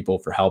factory people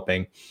for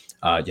helping,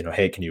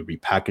 hey, can you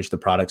repackage the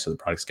products so the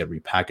products get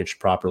repackaged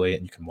properly?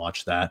 And you can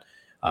watch that.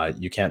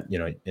 You can't,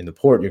 in the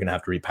port, you're going to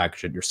have to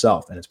repackage it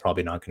yourself. And it's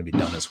probably not going to be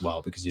done as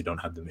well because you don't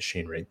have the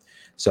machinery.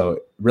 So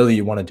really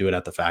you want to do it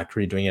at the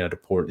factory. Doing it at a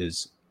port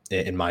is,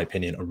 in my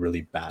opinion, a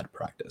really bad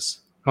practice.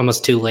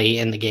 Almost too late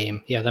in the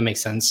game. Yeah, that makes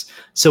sense.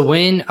 So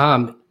when,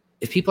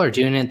 if people are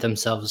doing it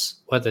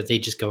themselves, whether they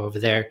just go over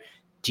there,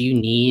 do you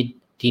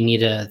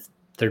need a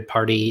third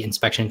party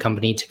inspection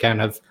company to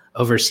kind of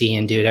oversee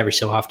and do it every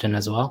so often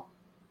as well?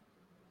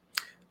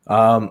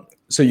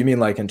 So you mean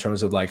like in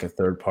terms of like a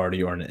third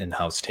party or an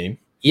in-house team?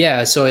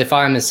 Yeah. So if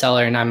I'm a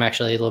seller and I'm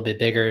actually a little bit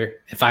bigger,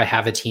 if I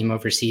have a team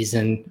overseas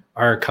and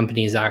our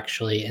company is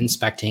actually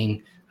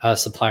inspecting a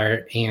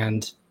supplier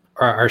and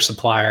our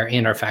supplier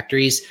and our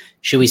factories,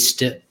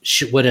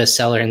 would a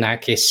seller in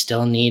that case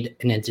still need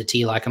an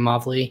entity like a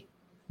Mavli?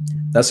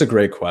 That's a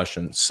great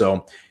question.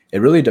 So it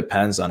really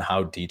depends on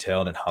how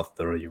detailed and how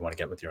thorough you want to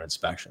get with your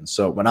inspections.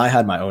 So when I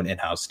had my own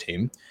in-house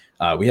team,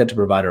 we had to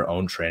provide our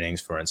own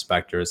trainings for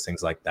inspectors,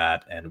 things like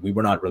that. And we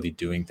were not really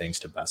doing things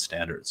to best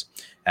standards.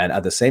 And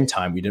at the same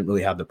time, we didn't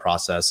really have the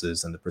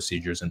processes and the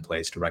procedures in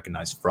place to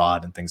recognize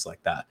fraud and things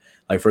like that.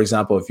 Like, for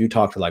example, if you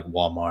talk to like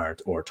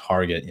Walmart or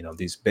Target,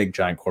 these big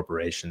giant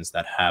corporations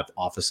that have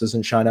offices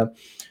in China,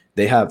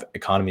 they have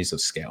economies of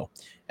scale.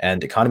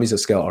 And economies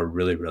of scale are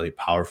really, really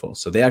powerful.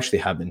 So they actually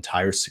have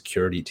entire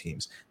security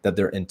teams that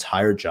their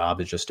entire job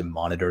is just to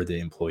monitor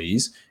the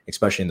employees,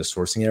 especially in the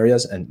sourcing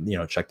areas, and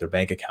check their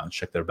bank accounts,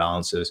 check their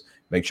balances,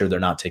 make sure they're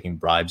not taking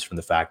bribes from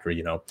the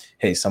factory.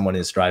 Hey, someone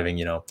is driving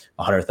 $100,000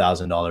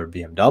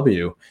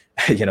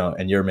 BMW,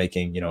 and you're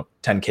making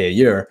 $10K a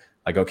year.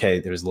 Like, okay,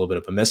 there's a little bit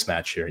of a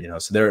mismatch here.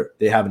 So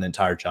they have an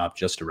entire job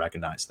just to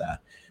recognize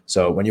that.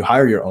 So when you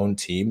hire your own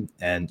team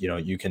and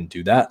you can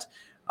do that.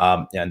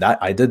 And that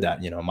I did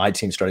that. My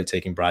team started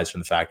taking bribes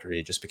from the factory.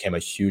 It just became a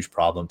huge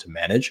problem to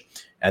manage.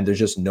 And there's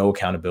just no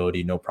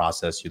accountability, no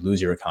process. You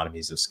lose your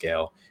economies of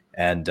scale,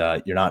 and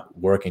you're not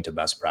working to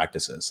best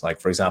practices. Like,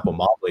 for example,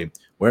 Mavli,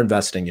 we're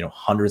investing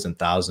hundreds and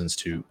thousands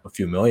to a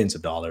few millions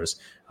of dollars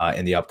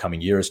in the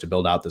upcoming years to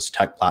build out this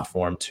tech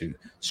platform to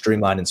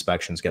streamline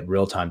inspections, get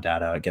real-time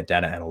data, get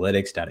data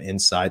analytics, data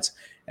insights,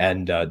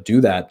 and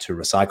do that to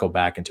recycle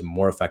back into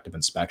more effective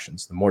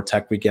inspections. The more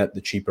tech we get,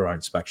 the cheaper our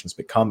inspections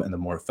become and the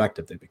more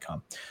effective they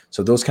become.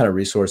 So those kind of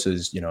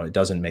resources, it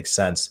doesn't make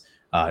sense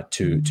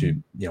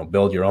to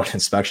build your own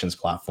inspections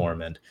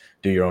platform and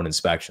do your own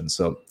inspections.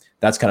 So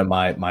that's kind of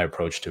my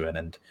approach to it.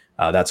 And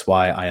that's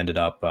why I ended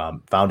up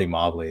founding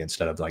Mavli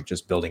instead of like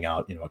just building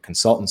out, a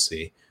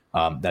consultancy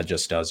that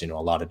just does, a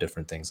lot of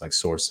different things like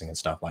sourcing and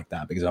stuff like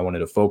that, because I wanted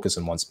to focus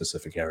in one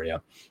specific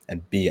area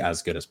and be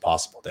as good as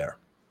possible there.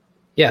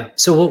 Yeah.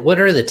 So what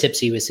are the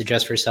tips you would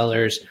suggest for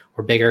sellers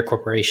or bigger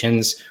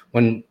corporations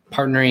when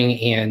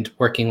partnering and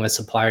working with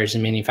suppliers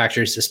and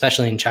manufacturers,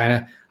 especially in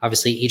China?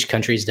 Obviously, each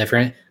country is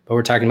different, but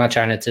we're talking about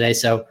China today.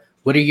 So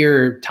what are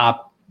your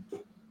top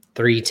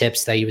 3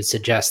 tips that you would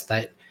suggest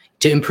that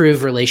to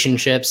improve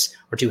relationships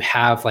or to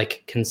have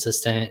like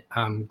consistent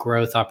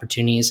growth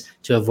opportunities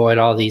to avoid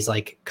all these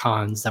like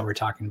cons that we're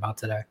talking about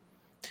today?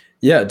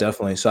 Yeah,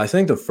 definitely. So I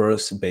think the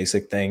first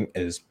basic thing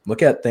is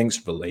look at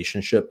things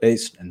relationship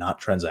based and not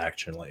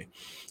transactionally.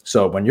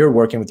 So when you're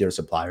working with your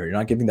supplier, you're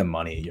not giving them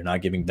money, you're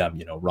not giving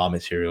them, raw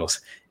materials,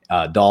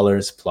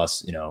 dollars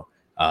plus,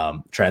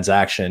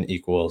 transaction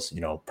equals,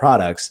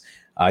 products.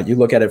 You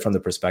look at it from the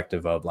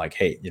perspective of like,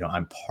 hey,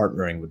 I'm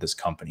partnering with this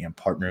company, I'm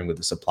partnering with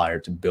the supplier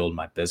to build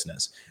my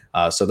business.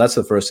 So that's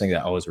the first thing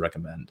that I always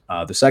recommend.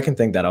 The second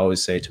thing that I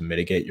always say to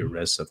mitigate your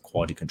risks of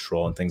quality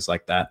control and things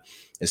like that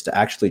is to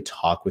actually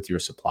talk with your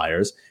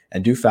suppliers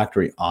and do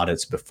factory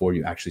audits before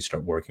you actually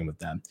start working with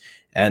them.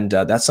 And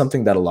that's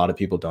something that a lot of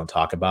people don't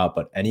talk about,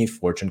 but any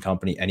Fortune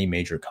company, any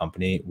major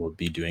company will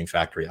be doing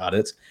factory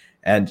audits.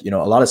 And a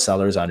lot of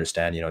sellers, I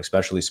understand,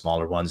 especially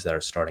smaller ones that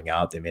are starting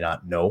out, they may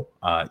not know,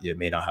 you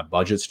may not have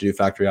budgets to do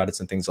factory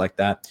audits and things like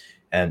that.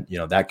 And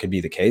that could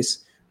be the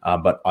case.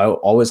 But I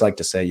always like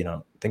to say,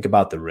 think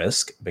about the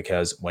risk,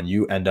 because when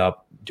you end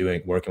up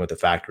working with the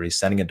factory,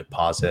 sending a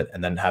deposit,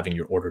 and then having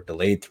your order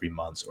delayed 3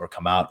 months or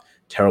come out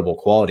terrible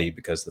quality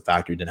because the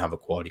factory didn't have a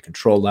quality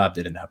control lab,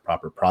 they didn't have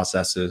proper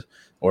processes,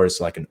 or it's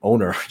like an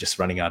owner just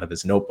running out of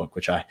his notebook,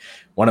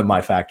 one of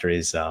my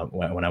factories,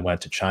 when I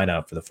went to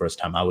China for the first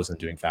time, I wasn't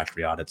doing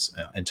factory audits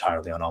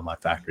entirely on all my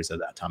factories at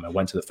that time. I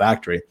went to the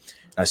factory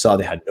and I saw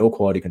they had no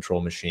quality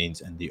control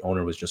machines and the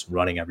owner was just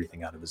running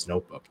everything out of his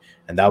notebook.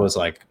 And that was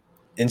like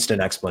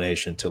instant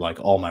explanation to like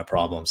all my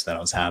problems that I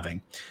was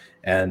having.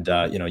 And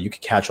you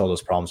could catch all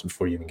those problems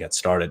before you even get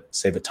started,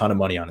 save a ton of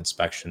money on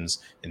inspections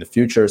in the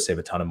future, save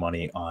a ton of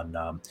money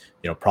on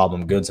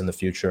problem goods in the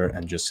future,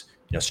 and just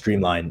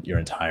streamline your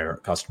entire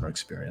customer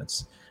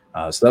experience.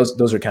 So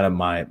those are kind of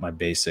my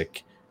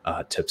basic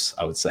tips,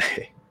 I would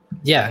say.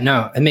 Yeah,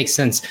 no, it makes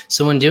sense.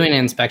 So when doing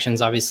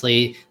inspections,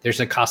 obviously there's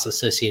a cost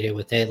associated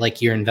with it.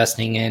 Like you're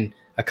investing in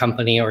a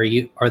company, or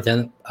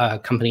the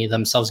company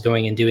themselves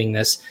going and doing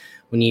this.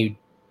 When you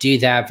do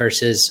that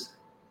versus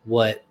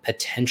what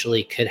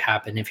potentially could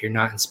happen if you're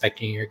not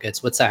inspecting your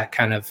goods, what's that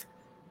kind of,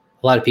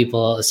 a lot of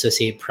people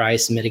associate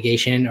price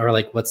mitigation, or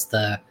like what's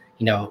the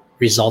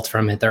result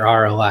from it, their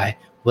ROI.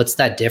 What's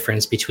that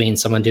difference between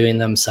someone doing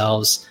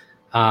themselves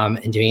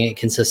and doing it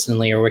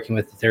consistently or working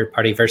with a third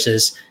party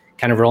versus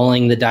kind of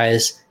rolling the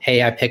dice?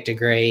 Hey, I picked a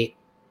great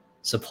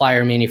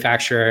supplier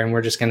manufacturer and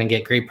we're just going to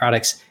get great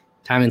products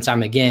time and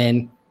time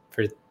again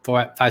for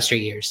 5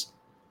 straight years.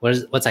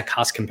 What's that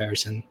cost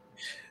comparison?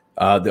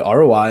 The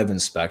ROI of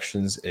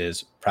inspections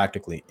is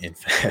practically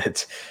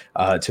infinite,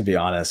 to be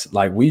honest.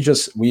 Like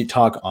we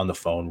talk on the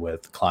phone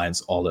with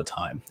clients all the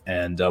time.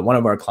 And one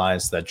of our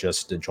clients that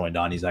just joined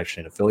on, he's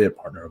actually an affiliate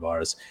partner of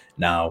ours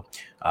now.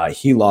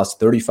 He lost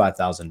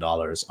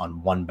 $35,000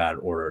 on one bad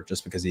order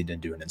just because he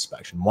didn't do an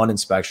inspection. One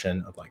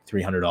inspection of like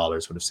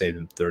 $300 would have saved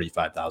him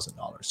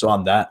 $35,000. So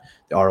on that,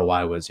 the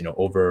ROI was,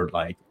 over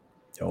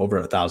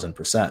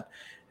 1,000%.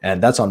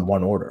 And that's on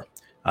one order.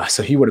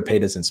 So he would have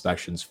paid his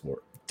inspections for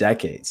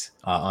decades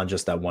on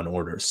just that one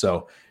order.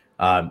 So,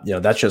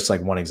 that's just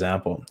like one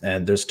example.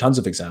 And there's tons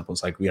of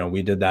examples. Like,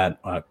 we did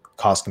that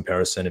cost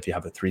comparison. If you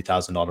have a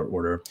 $3,000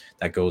 order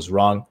that goes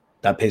wrong,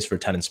 that pays for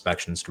 10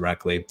 inspections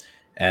directly.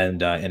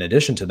 And in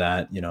addition to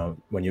that,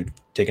 when you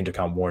take into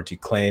account warranty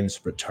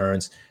claims,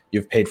 returns,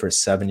 you've paid for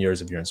 7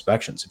 years of your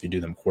inspections if you do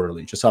them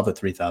quarterly, just off a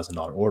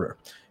 $3,000 order.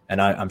 And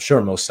I'm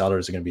sure most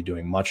sellers are going to be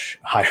doing much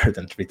higher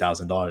than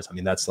 $3,000. I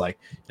mean, that's like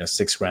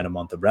 $6,000 a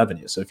month of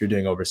revenue. So if you're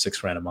doing over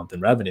 $6,000 a month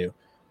in revenue,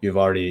 you've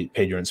already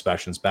paid your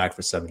inspections back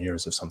for 7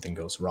 years if something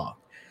goes wrong.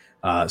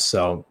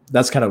 So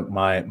that's kind of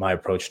my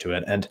approach to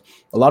it. And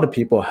a lot of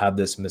people have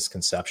this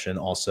misconception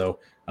also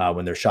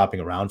when they're shopping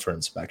around for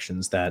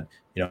inspections that,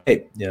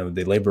 hey,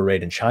 the labor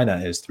rate in China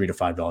is $3 to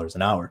 $5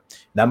 an hour.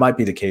 That might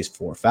be the case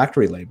for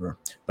factory labor,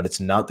 but it's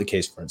not the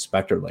case for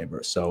inspector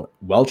labor. So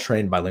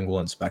well-trained bilingual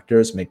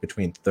inspectors make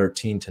between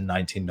 $13 to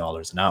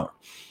 $19 an hour.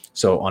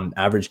 So on an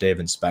average day of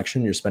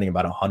inspection, you're spending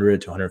about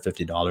 $100 to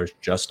 $150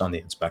 just on the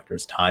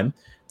inspector's time.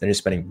 Then you're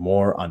spending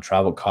more on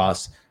travel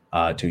costs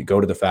to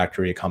go to the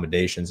factory,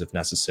 accommodations if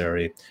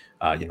necessary,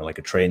 like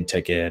a train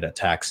ticket, a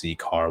taxi,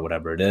 car,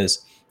 whatever it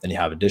is. Then you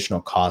have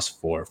additional costs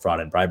for fraud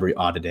and bribery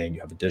auditing.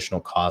 You have additional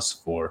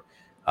costs for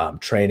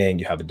training.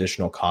 You have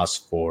additional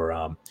costs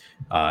for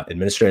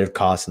administrative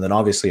costs, and then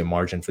obviously a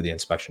margin for the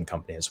inspection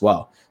company as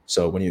well.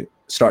 So when you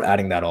start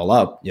adding that all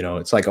up,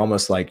 it's like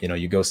almost like,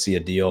 you go see a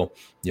deal,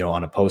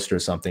 on a poster or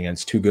something, and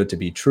it's too good to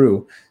be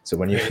true. So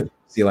when you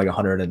see like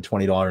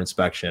 $120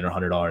 inspection or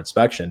 $100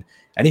 inspection,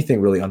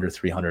 anything really under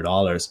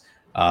 $300,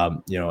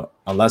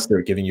 unless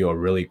they're giving you a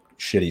really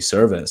shitty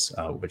service,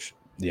 which,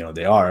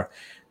 they are,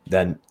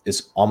 then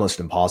it's almost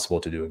impossible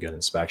to do a good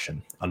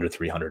inspection under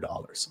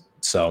 $300.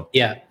 So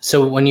yeah.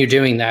 So when you're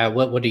doing that,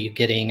 what are you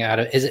getting out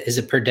of? Is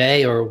it per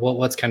day, or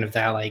what's kind of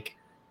that like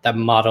that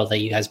model that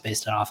you guys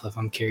based it off of?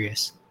 I'm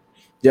curious.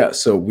 Yeah,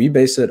 so we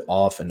base it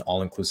off an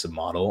all-inclusive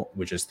model,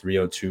 which is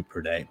 302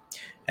 per day.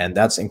 And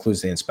that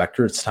includes the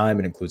inspector's time.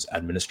 It includes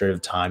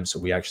administrative time. So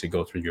we actually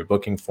go through your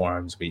booking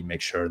forms. We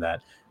make sure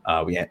that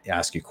we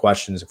ask you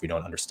questions. If we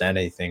don't understand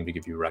anything, we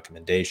give you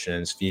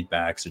recommendations,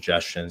 feedback,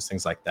 suggestions,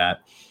 things like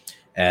that.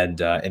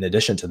 And in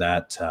addition to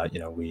that,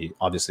 we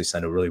obviously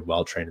send a really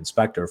well-trained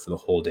inspector for the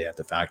whole day at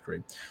the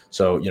factory.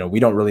 So, we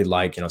don't really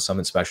like, some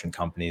inspection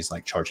companies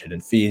like charge hidden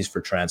fees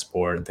for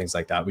transport and things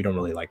like that. We don't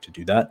really like to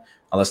do that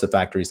unless the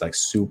factory is like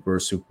super,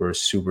 super,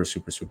 super,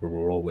 super, super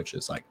rural, which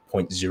is like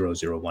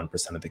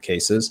 0.001% of the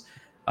cases.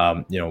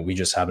 We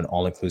just have an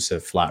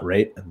all-inclusive flat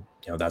rate, and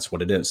that's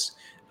what it is.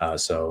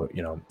 So,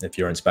 if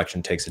your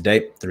inspection takes a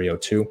day,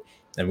 302.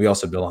 And we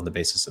also bill on the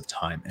basis of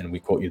time, and we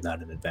quote you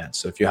that in advance.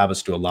 So if you have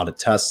us do a lot of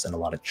tests and a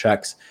lot of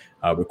checks,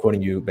 we're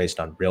quoting you based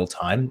on real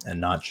time and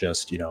not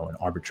just, an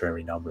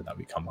arbitrary number that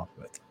we come up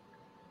with.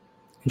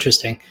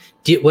 Interesting.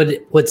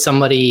 Would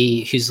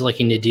somebody who's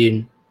looking to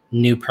do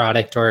new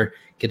product or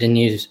get a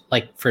new,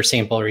 like for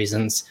sample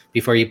reasons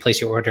before you place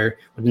your order,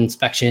 would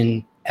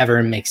inspection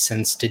ever make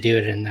sense to do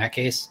it in that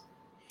case?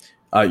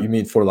 You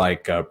mean for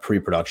like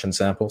pre-production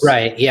samples?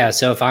 Right. Yeah.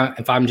 So if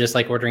I'm just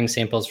like ordering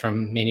samples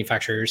from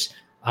manufacturers,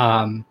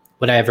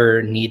 would I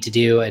ever need to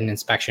do an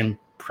inspection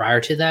prior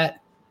to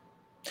that?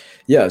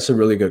 Yeah, it's a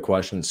really good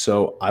question.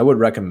 So I would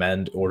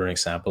recommend ordering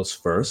samples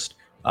first.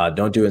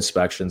 Don't do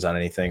inspections on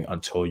anything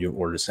until you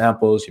order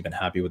samples, you've been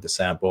happy with the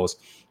samples.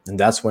 And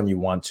that's when you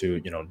want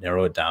to,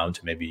 narrow it down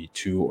to maybe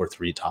 2 or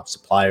 3 top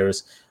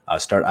suppliers.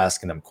 Start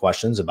asking them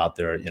questions about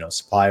their,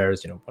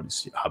 suppliers,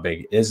 how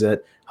big is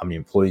it? How many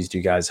employees do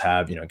you guys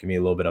have? Give me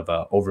a little bit of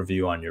an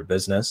overview on your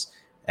business.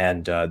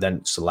 And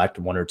then select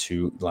 1 or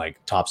 2 like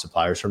top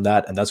suppliers from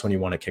that. And that's when you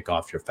want to kick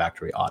off your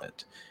factory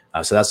audit.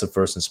 So that's the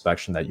first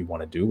inspection that you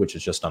want to do, which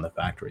is just on the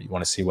factory. You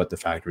want to see what the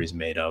factory is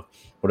made of.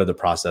 What are the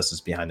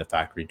processes behind the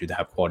factory? Do they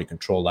have quality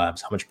control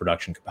labs? How much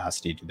production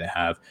capacity do they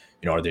have?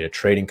 Are they a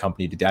trading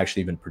company? Do they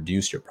actually even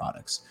produce your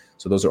products?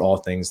 So those are all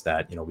things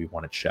that, we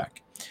want to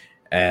check.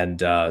 And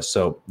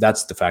so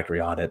that's the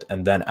factory audit.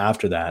 And then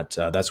after that,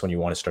 that's when you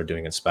want to start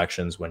doing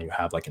inspections when you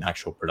have like an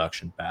actual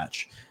production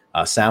batch.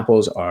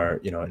 Samples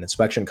are, an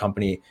inspection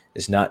company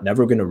is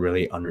never going to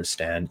really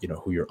understand,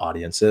 who your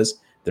audience is.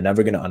 They're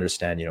never going to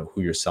understand,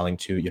 who you're selling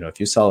to. If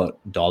you sell a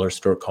dollar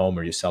store comb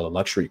or you sell a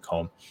luxury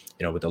comb,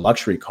 with a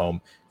luxury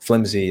comb,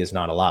 flimsy is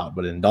not allowed.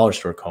 But in a dollar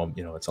store comb,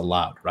 it's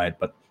allowed, right?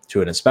 But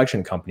to an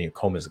inspection company, a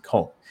comb is a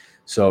comb.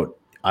 So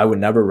I would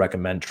never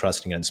recommend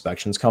trusting an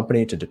inspections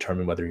company to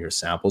determine whether your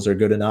samples are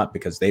good or not,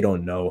 because they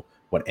don't know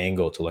what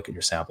angle to look at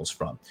your samples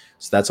from.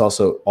 So that's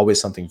also always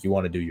something you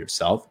want to do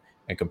yourself.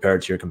 And compare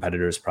it to your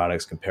competitors'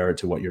 products, compare it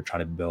to what you're trying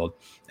to build,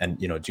 and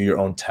do your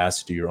own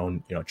tests, do your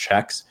own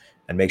checks,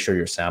 and make sure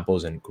your sample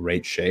is in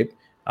great shape.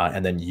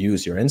 And then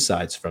use your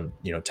insights from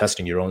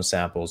testing your own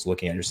samples,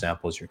 looking at your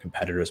samples, your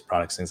competitors'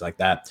 products, things like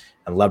that,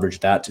 and leverage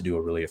that to do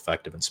a really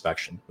effective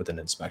inspection with an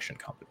inspection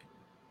company.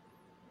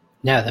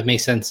 Yeah, that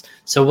makes sense.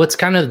 So what's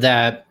kind of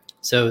that?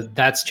 So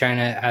that's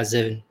China as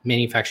a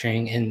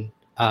manufacturing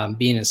and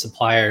being a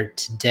supplier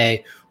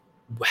today.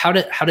 How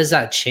does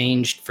that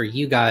change for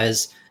you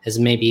guys? As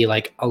maybe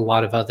like a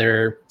lot of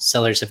other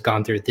sellers have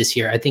gone through this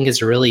year. I think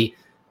it's a really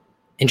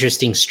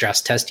interesting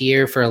stress test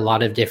year for a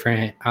lot of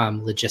different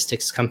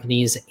logistics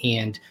companies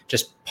and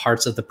just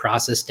parts of the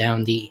process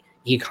down the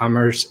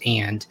e-commerce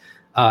and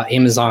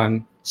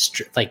Amazon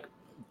like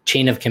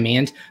chain of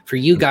command. For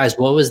you guys,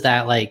 what was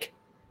that like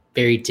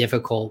very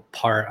difficult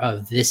part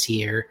of this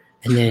year?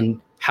 And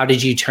then how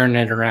did you turn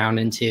it around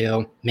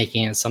into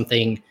making it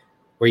something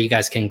where you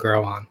guys can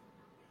grow on?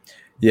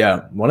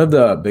 Yeah, one of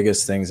the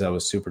biggest things that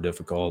was super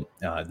difficult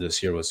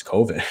this year was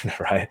COVID,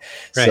 right?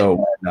 So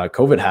when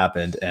COVID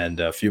happened, and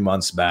a few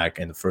months back,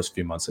 in the first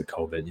few months of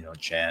COVID,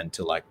 Jan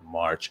to like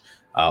March,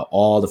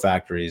 all the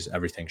factories,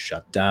 everything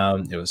shut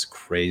down. It was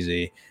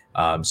crazy.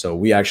 So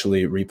we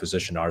actually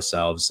repositioned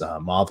ourselves,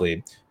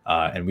 Mobly,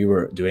 and we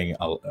were doing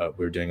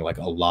like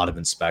a lot of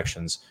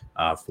inspections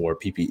for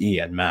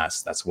PPE and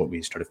masks. That's what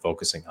we started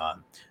focusing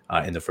on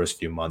in the first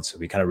few months. So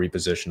we kind of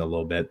repositioned a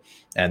little bit,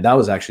 and that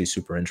was actually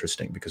super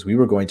interesting because we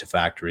were going to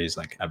factories.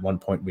 Like at one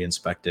point, we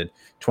inspected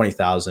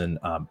 20,000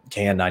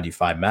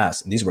 KN95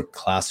 masks, and these were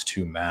Class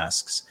 2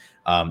 masks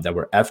that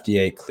were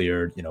FDA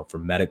cleared, for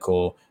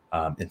medical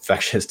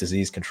infectious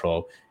disease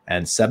control,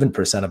 and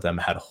 7% of them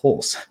had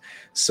holes.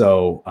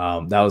 So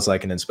that was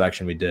like an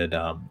inspection we did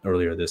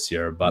earlier this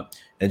year. But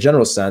in a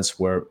general sense,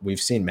 where we've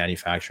seen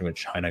manufacturing with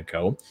China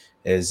go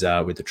is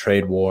with the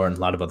trade war and a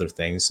lot of other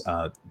things.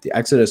 The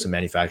exodus of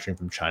manufacturing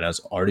from China has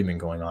already been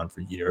going on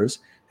for years,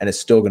 and it's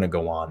still going to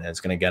go on, and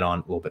it's going to get on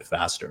a little bit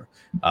faster.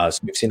 So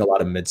we've seen a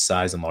lot of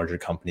mid-sized and larger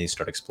companies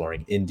start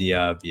exploring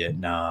India,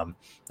 Vietnam,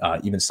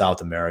 even South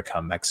America,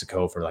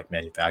 Mexico for like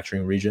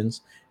manufacturing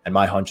regions. And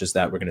my hunch is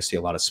that we're going to see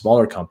a lot of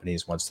smaller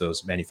companies, once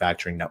those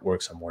manufacturing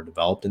networks are more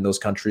developed in those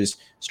countries,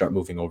 start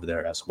moving over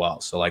there as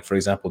well. So like, for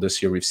example,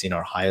 this year, we've seen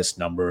our highest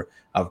number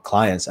of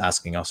clients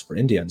asking us for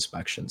India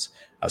inspections.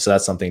 So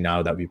that's something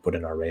now that we put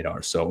in our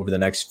radar. So over the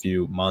next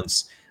few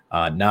months,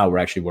 Now we're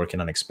actually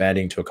working on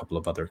expanding to a couple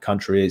of other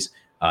countries,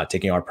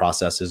 taking our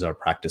processes, our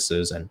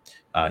practices, and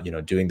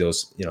doing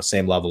those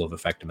same level of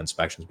effective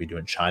inspections we do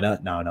in China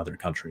now in other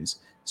countries.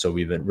 So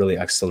we've really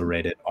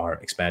accelerated our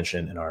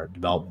expansion and our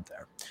development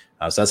there.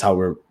 So that's how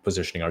we're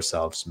positioning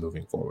ourselves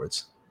moving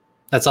forwards.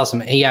 That's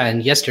awesome. And yeah,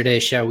 and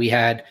yesterday's show we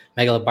had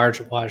Meghala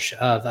Bharadwaj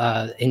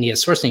of India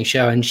Sourcing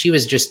Show, and she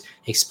was just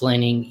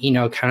explaining,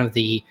 kind of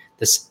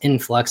this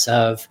influx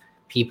of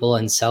people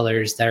and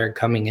sellers that are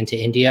coming into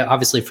India,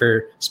 obviously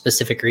for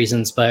specific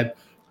reasons, but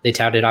they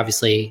touted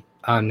obviously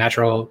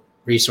natural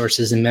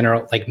resources and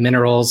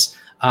minerals,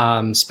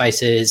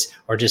 spices,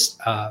 or just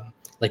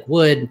like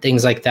wood,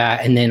 things like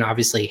that, and then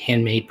obviously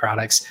handmade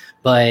products.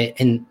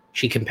 And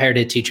she compared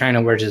it to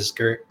China, which is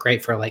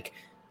great for like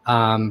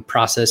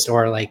processed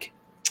or like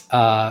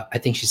I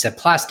think she said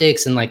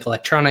plastics and like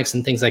electronics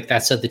and things like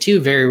that. So the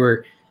two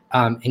were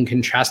in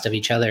contrast of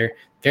each other,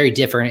 very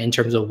different in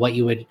terms of where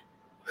you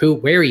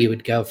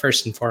would go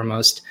first and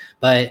foremost.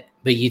 But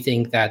you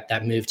think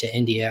that move to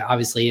India,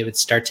 obviously it would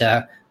start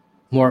to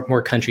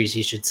more countries,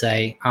 you should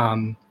say.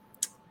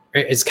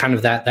 It's kind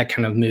of that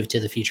kind of move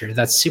to the future.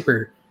 That's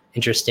super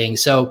interesting.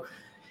 So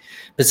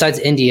besides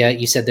India,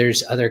 you said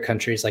there's other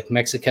countries like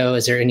Mexico.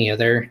 Is there any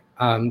other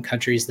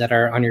countries that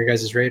are on your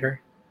guys' radar?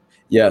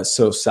 Yeah,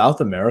 so South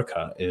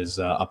America is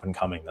up and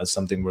coming. That's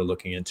something we're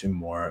looking into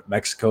more.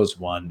 Mexico's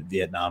one,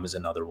 Vietnam is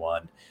another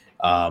one.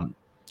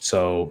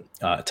 So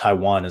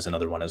Taiwan is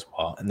another one as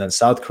well. And then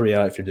South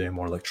Korea, if you're doing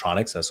more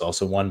electronics, that's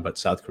also one, but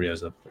South Korea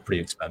is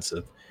pretty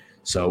expensive.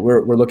 So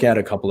we're looking at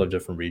a couple of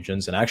different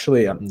regions, and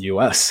actually the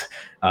U.S.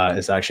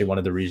 Is actually one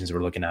of the regions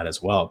we're looking at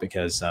as well,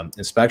 because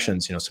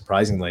inspections,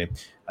 surprisingly,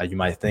 you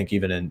might think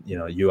even in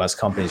U.S.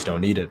 companies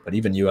don't need it, but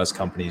even U.S.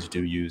 companies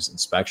do use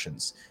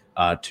inspections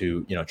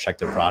to check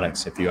their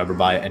products. If you ever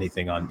buy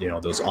anything on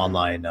those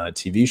online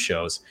TV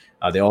shows,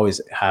 they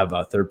always have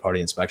a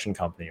third-party inspection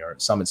company or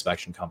some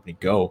inspection company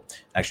go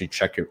actually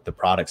check the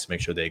products,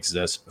 make sure they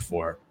exist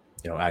before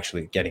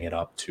actually getting it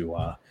up to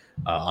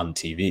on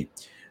TV.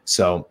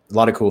 So a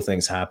lot of cool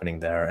things happening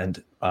there.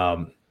 And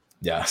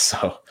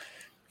so.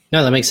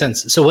 No, that makes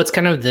sense. So what's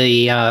kind of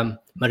the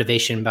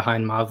motivation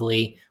behind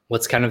Mavli?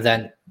 What's kind of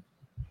that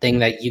thing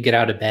that you get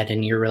out of bed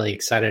and you're really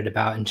excited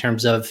about in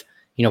terms of,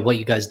 what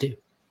you guys do?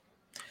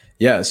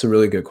 Yeah, it's a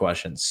really good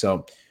question.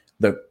 So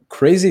the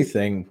crazy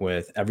thing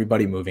with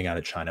everybody moving out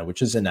of China,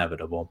 which is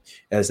inevitable,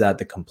 is that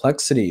the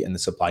complexity in the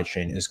supply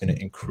chain is going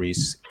to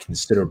increase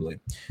considerably.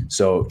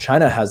 So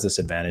China has this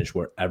advantage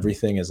where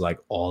everything is like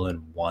all in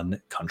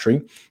one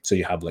country. So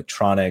you have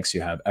electronics,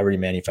 you have every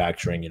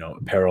manufacturing,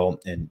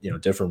 apparel in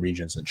different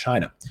regions in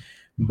China.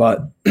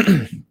 But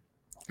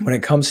when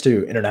it comes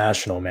to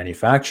international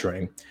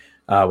manufacturing,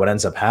 what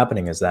ends up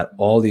happening is that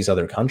all these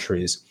other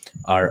countries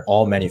are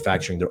all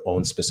manufacturing their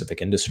own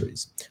specific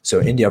industries.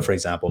 So India, for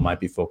example, might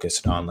be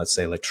focused on, let's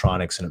say,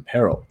 electronics and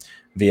apparel.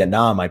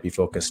 Vietnam might be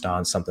focused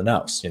on something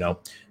else,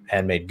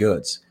 handmade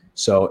goods.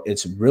 So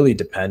it's really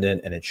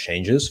dependent and it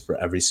changes for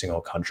every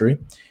single country.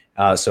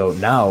 So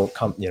now,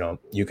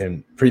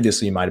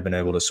 previously you might have been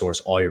able to source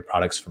all your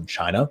products from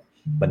China.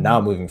 But now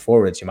moving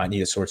forwards, you might need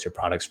to source your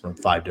products from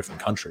 5 different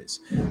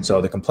countries.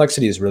 So the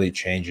complexity is really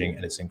changing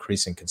and it's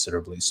increasing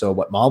considerably. So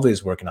what Mavli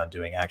is working on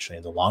doing actually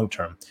in the long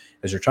term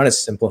is we're trying to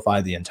simplify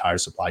the entire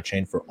supply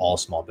chain for all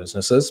small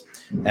businesses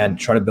and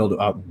try to build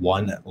out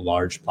one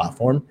large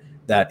platform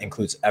that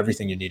includes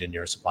everything you need in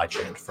your supply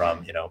chain,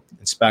 from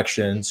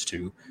inspections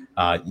to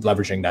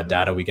leveraging that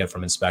data we get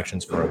from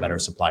inspections for a better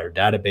supplier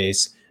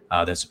database.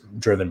 That's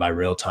driven by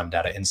real-time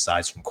data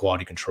insights from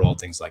quality control,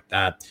 things like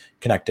that,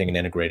 connecting and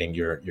integrating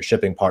your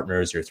shipping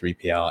partners, your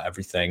 3PL,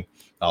 everything,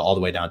 all the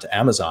way down to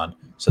Amazon.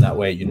 So that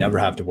way you never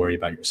have to worry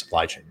about your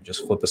supply chain. You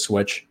just flip a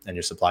switch and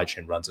your supply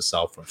chain runs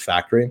itself from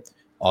factory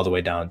all the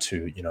way down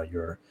to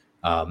your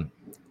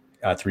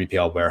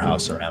 3PL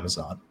warehouse or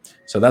Amazon.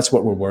 So that's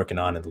what we're working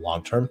on in the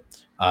long term,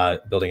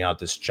 building out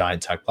this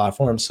giant tech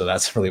platform. So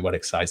that's really what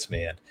excites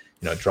me and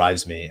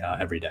drives me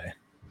every day.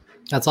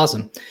 That's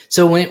awesome.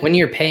 So when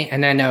you're paying,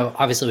 and I know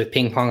obviously with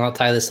Ping Pong, I'll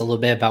tie this a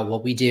little bit about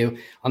what we do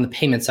on the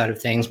payment side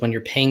of things. When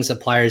you're paying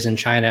suppliers in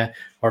China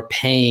or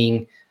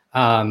paying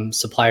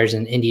suppliers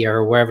in India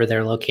or wherever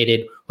they're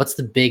located, what's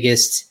the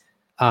biggest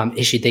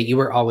issue that you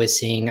were always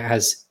seeing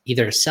as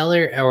either a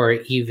seller or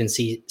even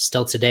see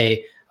still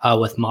today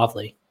with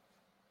Mavli?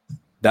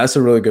 That's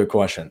a really good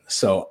question.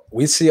 So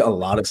we see a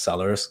lot of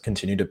sellers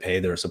continue to pay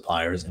their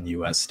suppliers in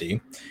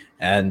USD.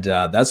 And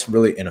that's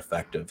really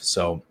ineffective.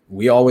 So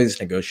we always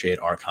negotiate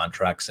our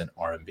contracts in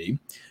RMB.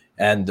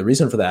 And the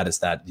reason for that is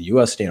that the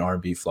USD and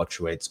RMB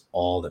fluctuates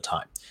all the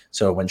time.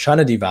 So when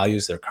China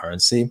devalues their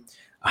currency,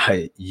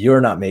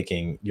 you're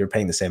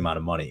paying the same amount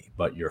of money,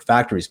 but your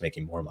factory is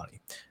making more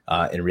money.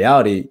 In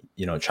reality,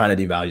 China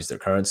devalues their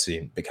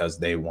currency because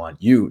they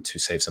want you to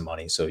save some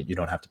money so you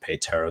don't have to pay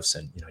tariffs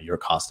and your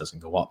cost doesn't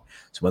go up.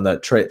 So when the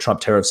Trump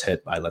tariffs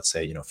hit by, let's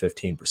say,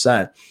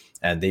 15%,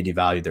 and they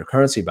devalued their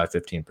currency by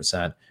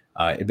 15%,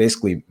 it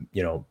basically,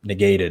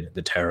 negated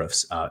the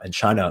tariffs, and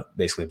China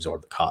basically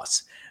absorbed the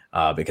costs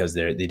because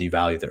they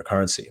devalue their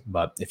currency.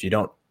 But if you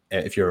don't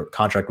if your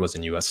contract was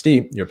in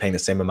USD, you're paying the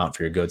same amount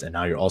for your goods, and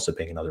now you're also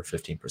paying another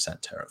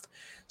 15% tariff.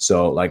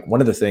 So like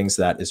one of the things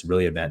that is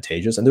really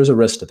advantageous, and there's a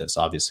risk to this,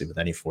 obviously, with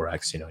any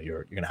Forex,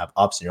 you're going to have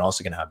ups and you're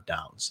also going to have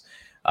downs.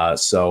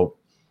 So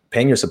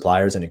paying your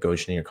suppliers and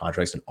negotiating your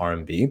contracts in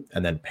RMB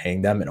and then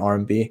paying them in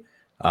RMB,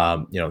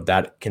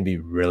 that can be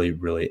really,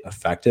 really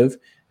effective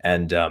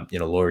and,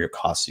 lower your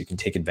costs. You can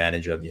take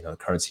advantage of,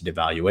 currency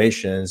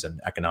devaluations and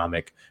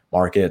economic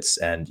markets.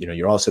 And,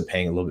 you're also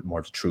paying a little bit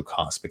more to true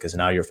costs because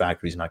now your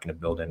factory is not going to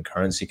build in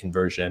currency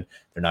conversion.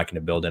 They're not going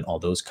to build in all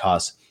those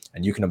costs,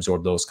 and you can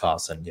absorb those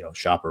costs and,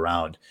 shop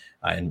around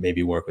and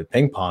maybe work with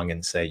Ping Pong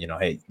and say,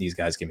 hey, these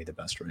guys give me the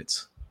best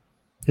rates.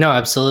 No,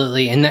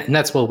 absolutely. And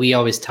that's what we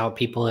always tell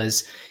people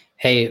is,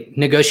 hey,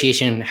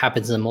 negotiation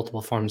happens in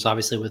multiple forms,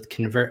 obviously with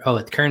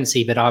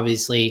currency, but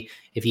obviously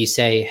if you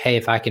say, hey,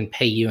 if I can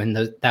pay you in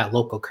that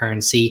local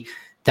currency,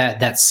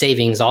 that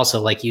savings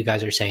also, like you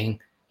guys are saying,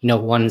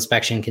 one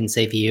inspection can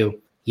save you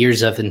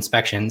years of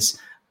inspections.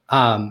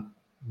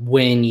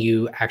 When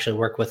you actually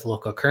work with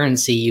local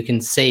currency, you can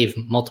save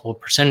multiple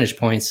percentage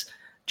points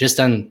just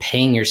on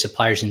paying your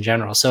suppliers in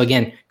general. So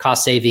again,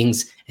 cost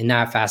savings in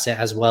that facet,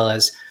 as well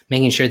as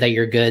making sure that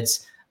your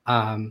goods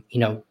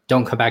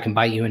don't come back and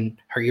bite you and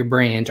hurt your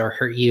brand or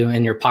hurt you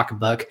in your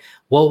pocketbook.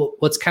 Well,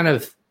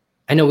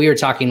 I know we were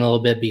talking a little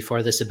bit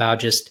before this about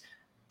just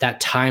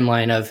that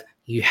timeline of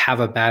you have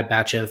a bad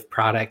batch of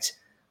product.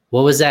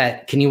 What was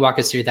that? Can you walk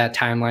us through that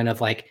timeline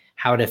of like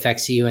how it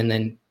affects you and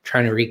then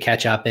trying to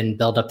catch up and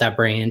build up that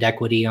brand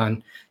equity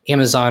on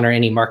Amazon or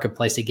any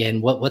marketplace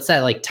again? What's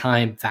that like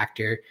time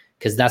factor?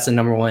 Because that's the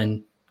number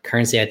one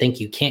currency I think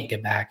you can't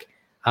get back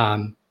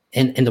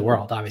in the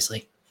world,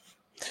 obviously.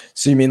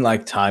 So you mean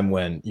like time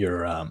when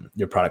your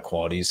product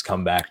qualities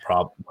come back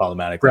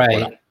problematic?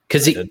 Right.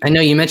 Because I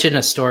know you mentioned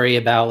a story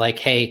about like,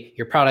 hey,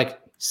 your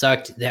product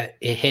sucked, that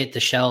it hit the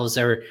shelves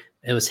or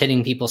it was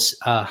hitting people's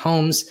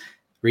homes.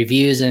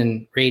 Reviews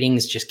and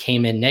ratings just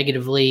came in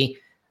negatively.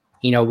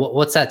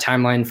 What's that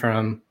timeline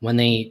from when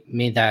they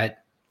made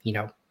that,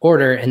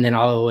 order and then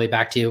all the way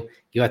back to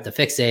you have to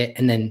fix it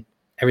and then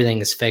everything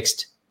is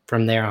fixed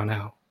from there on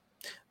out?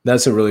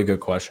 That's a really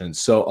good question.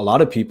 So a lot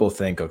of people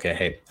think, okay,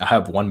 hey, I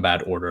have one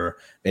bad order.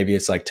 Maybe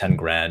it's like 10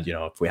 grand.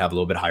 If we have a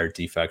little bit higher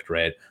defect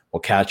rate, we'll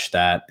catch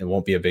that. It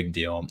won't be a big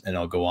deal. And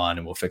I'll go on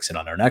and we'll fix it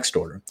on our next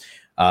order.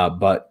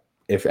 But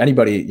if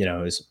anybody,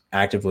 is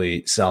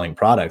actively selling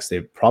products, they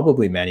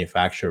probably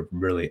manufacture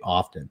really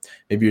often.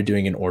 Maybe you're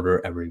doing an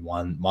order every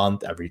 1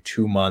 month, every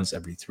 2 months,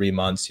 every 3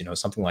 months,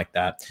 something like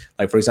that.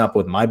 Like, for example,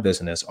 with my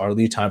business, our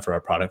lead time for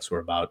our products were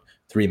about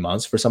 3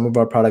 months for some of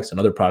our products, and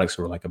other products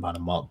were like about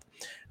a month.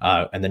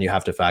 And then you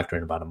have to factor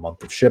in about a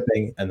month of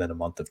shipping and then a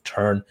month of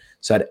turn.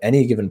 So at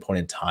any given point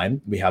in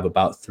time, we have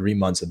about 3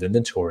 months of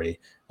inventory,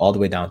 all the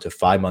way down to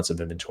 5 months of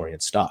inventory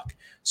in stock.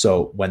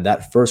 So when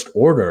that first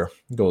order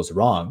goes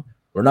wrong,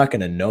 we're not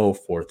going to know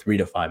for 3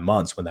 to 5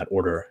 months when that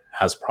order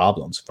has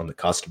problems from the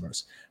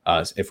customers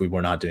if we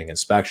were not doing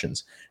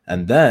inspections.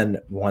 And then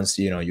once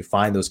you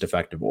find those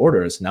defective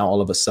orders, now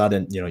all of a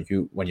sudden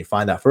when you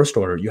find that first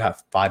order, you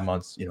have 5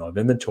 months of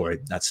inventory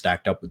that's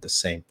stacked up with the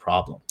same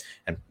problem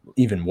and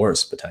even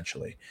worse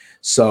potentially.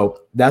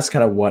 So that's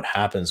kind of what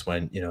happens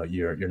when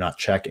you're not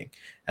checking.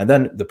 And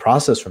then the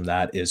process from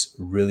that is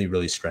really,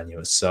 really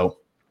strenuous. So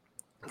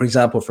for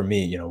example, for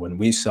me, when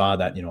we saw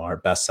that,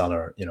 our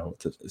bestseller,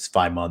 is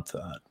 5 month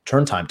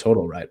turn time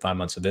total, right? 5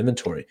 months of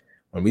inventory.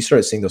 When we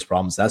started seeing those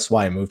problems, that's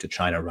why I moved to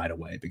China right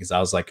away, because I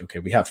was like, okay,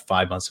 we have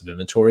 5 months of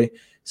inventory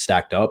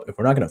stacked up. If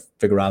we're not going to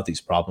figure out these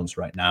problems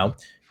right now,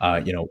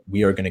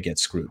 we are going to get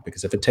screwed,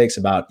 because if it takes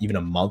about even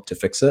a month to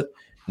fix it,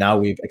 now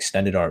we've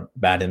extended our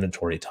bad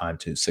inventory time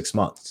to 6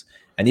 months.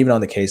 And even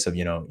on the case of,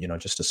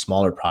 just a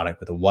smaller product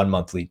with a 1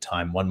 month lead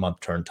time, 1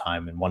 month turn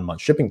time, and 1 month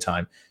shipping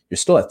time, you're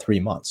still at 3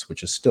 months,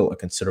 which is still a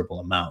considerable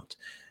amount.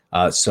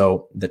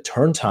 So the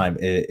turn time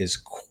is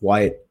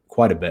quite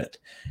a bit.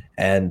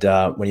 And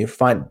when you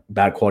find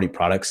bad quality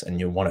products and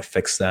you want to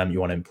fix them, you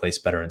want to place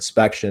better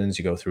inspections,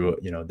 you go through,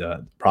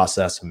 the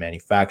process of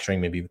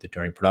manufacturing, maybe with the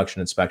during production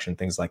inspection,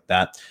 things like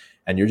that.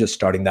 And you're just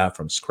starting that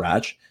from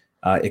scratch.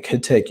 It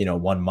could take,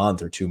 1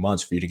 month or 2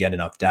 months for you to get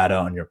enough data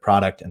on your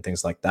product and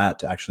things like that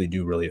to actually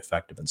do really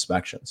effective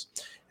inspections.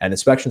 And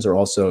inspections are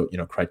also,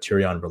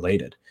 criterion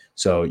related.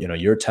 So,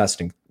 you're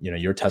testing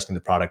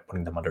the product,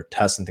 putting them under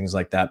tests and things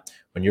like that.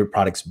 When your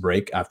products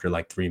break after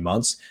like 3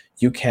 months,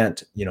 you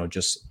can't,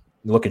 just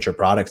look at your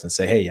products and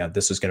say, hey, yeah,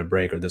 this is going to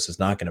break or this is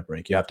not going to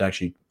break. You have to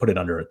actually put it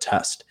under a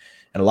test.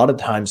 And a lot of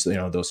times,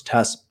 those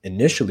tests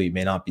initially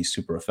may not be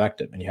super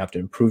effective, and you have to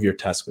improve your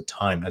tests with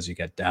time as you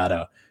get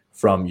data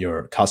from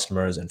your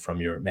customers and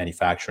from your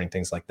manufacturing,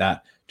 things like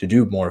that, to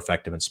do more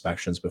effective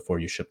inspections before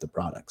you ship the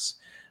products.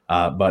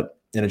 But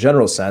in a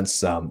general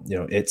sense,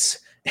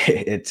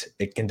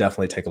 it can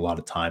definitely take a lot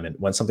of time. And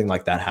when something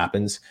like that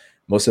happens,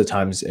 most of the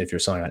times, if you're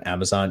selling on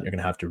Amazon, you're going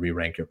to have to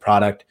re-rank your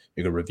product.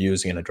 Your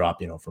reviews are going to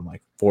drop, from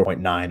like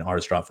 4.9.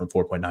 Ours dropped from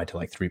 4.9 to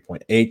like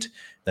 3.8.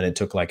 Then it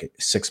took like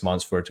 6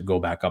 months for it to go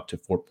back up to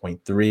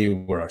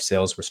 4.3, where our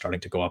sales were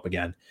starting to go up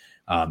again,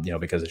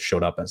 because it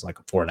showed up as like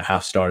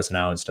 4.5 stars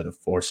now instead of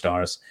 4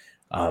 stars.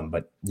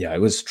 But yeah,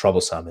 it was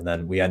troublesome. And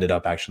then we ended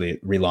up actually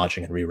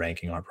relaunching and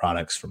re-ranking our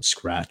products from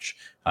scratch,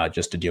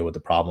 just to deal with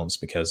the problems,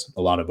 because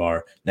a lot of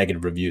our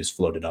negative reviews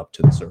floated up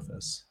to the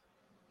surface.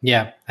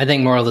 Yeah, I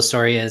think moral of the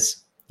story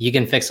is you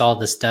can fix all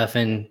this stuff,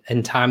 and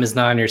time is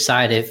not on your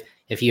side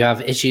if you have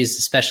issues,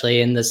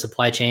 especially in the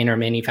supply chain or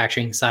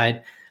manufacturing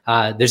side.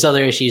 There's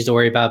other issues to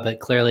worry about,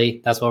 but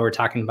clearly that's what we're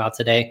talking about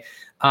today.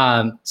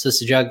 So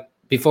Sajug,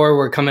 before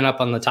we're coming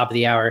up on the top of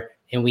the hour,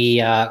 and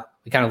we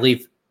kind of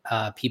leave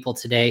people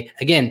today.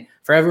 Again,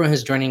 for everyone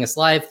who's joining us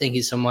live, thank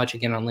you so much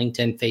again on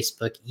LinkedIn,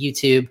 Facebook,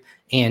 YouTube,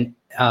 and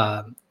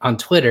on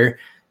Twitter.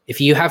 If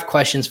you have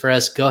questions for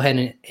us, go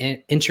ahead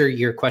and enter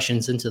your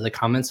questions into the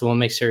comments. We'll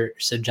make sure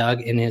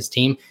Sajug and his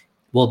team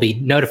will be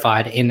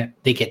notified and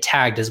they get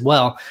tagged as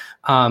well.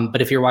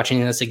 But if you're watching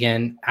this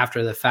again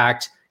after the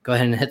fact, go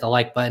ahead and hit the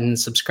like button,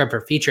 subscribe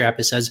for future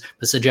episodes.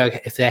 But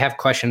Sajug, if they have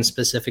questions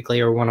specifically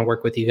or want to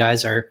work with you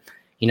guys, or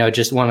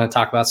just want to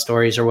talk about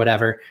stories or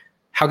whatever,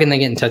 how can they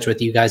get in touch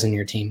with you guys and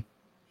your team?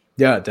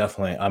 Yeah,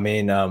 definitely. I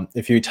mean,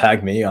 if you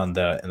tag me in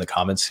the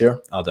comments here,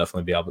 I'll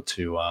definitely be able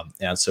to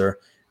answer.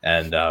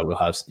 And we'll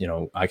have,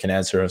 I can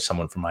answer.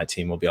 Someone from my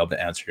team will be able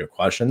to answer your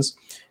questions.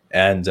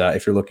 And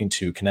if you're looking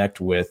to connect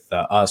with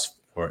us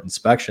for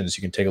inspections,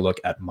 you can take a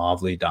look at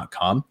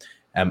Movley.com,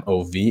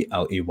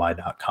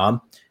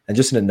 Movley.com. And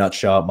just in a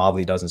nutshell,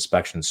 Movley does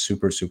inspections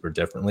super, super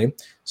differently.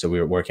 So we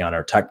are working on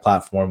our tech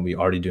platform. We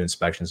already do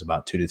inspections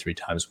about 2 to 3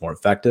 times more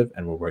effective,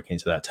 and we're working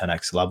to that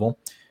 10x level.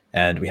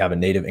 And we have a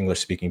native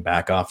English-speaking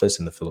back office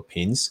in the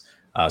Philippines.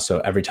 So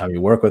every time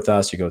you work with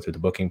us, you go through the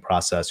booking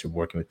process. You're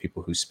working with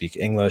people who speak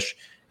English.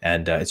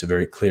 And it's a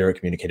very clear,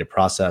 communicated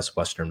process.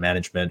 Western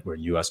management, we're a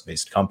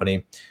US-based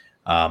company,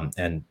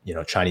 and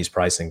Chinese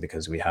pricing,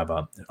 because we have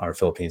our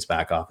Philippines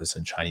back office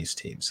and Chinese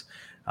teams.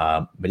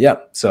 But yeah,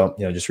 so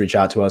just reach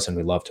out to us, and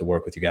we'd love to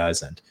work with you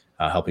guys and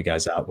help you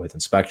guys out with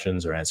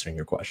inspections or answering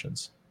your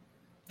questions.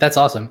 That's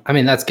awesome. I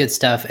mean, that's good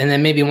stuff. And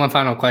then maybe one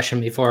final question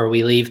before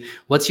we leave.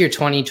 What's your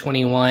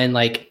 2021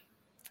 like?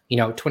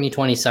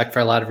 2020 sucked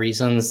for a lot of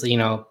reasons.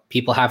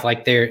 People have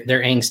like their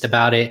angst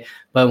about it,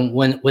 but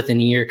when within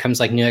a year comes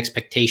like new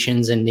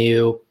expectations and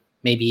new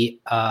maybe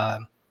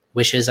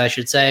wishes, I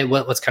should say.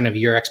 What's kind of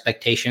your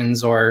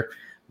expectations or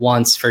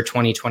wants for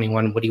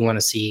 2021? What do you want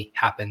to see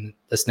happen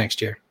this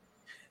next year?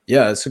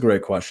 Yeah, it's a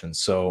great question.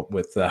 So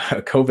with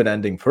COVID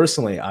ending,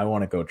 personally, I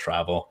want to go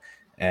travel,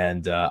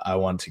 and I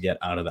want to get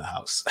out of the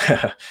house.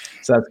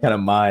 So that's kind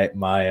of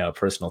my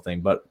personal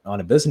thing. But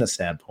on a business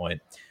standpoint,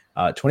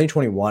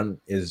 2021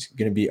 is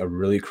going to be a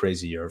really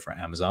crazy year for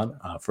Amazon.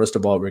 First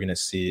of all, we're going to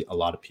see a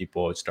lot of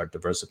people start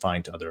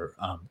diversifying to other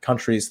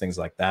countries, things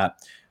like that,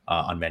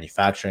 on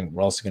manufacturing.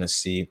 We're also going to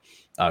see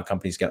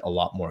companies get a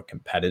lot more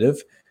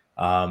competitive.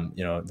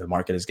 The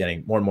market is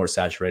getting more and more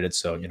saturated.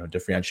 So,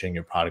 differentiating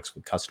your products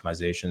with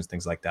customizations,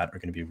 things like that are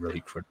going to be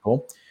really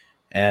critical.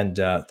 And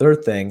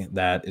third thing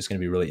that is going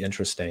to be really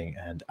interesting,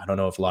 and I don't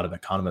know if a lot of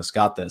economists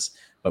got this,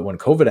 but when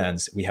COVID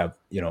ends, we have,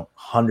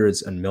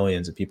 hundreds and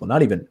millions of people,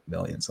 not even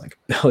millions, like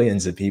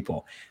billions of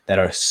people that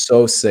are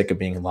so sick of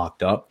being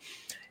locked up.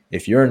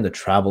 If you're in the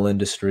travel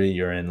industry,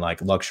 you're in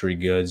like luxury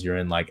goods, you're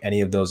in like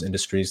any of those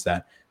industries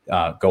that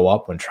go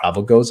up when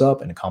travel goes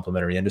up, and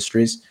complementary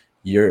industries,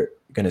 you're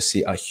going to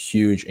see a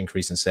huge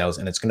increase in sales.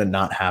 And it's going to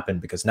not happen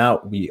because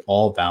now we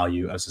all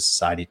value as a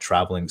society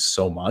traveling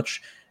so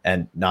much,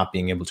 and not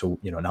being able to,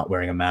 not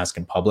wearing a mask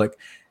in public,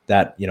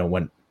 that,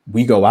 when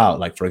we go out,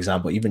 like, for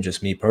example, even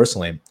just me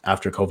personally,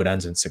 after COVID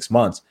ends in 6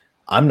 months,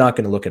 I'm not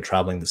going to look at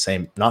traveling the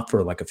same, not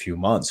for like a few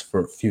months, for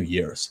a few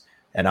years.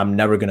 And I'm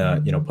never going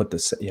to, put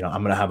this, I'm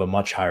going to have a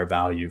much higher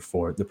value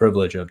for the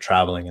privilege of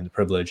traveling and the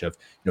privilege of,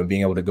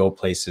 being able to go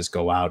places,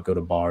 go out, go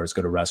to bars,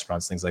 go to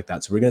restaurants, things like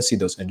that. So we're going to see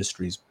those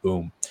industries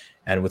boom.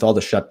 And with all the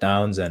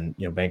shutdowns and,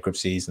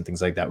 bankruptcies and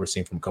things like that we're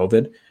seeing from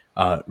COVID,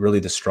 really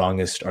the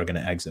strongest are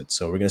going to exit.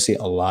 So we're going to see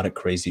a lot of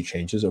crazy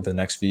changes over the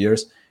next few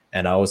years.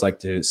 And I always like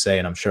to say,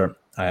 and I'm sure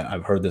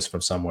I've heard this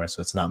from somewhere,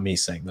 so it's not me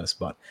saying this,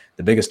 but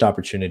the biggest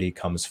opportunity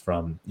comes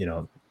from,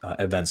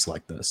 events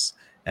like this.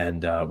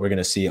 And we're going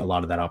to see a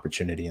lot of that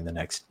opportunity in the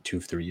next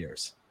 2-3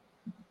 years.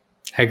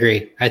 I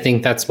agree. I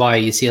think that's why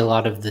you see a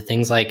lot of the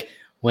things like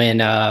when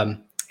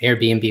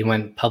Airbnb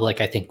went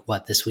public, I think,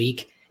 this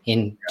week,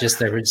 and just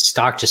their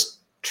stock just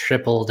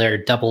tripled or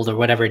doubled or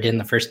whatever it did in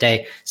the first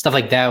day. Stuff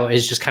like that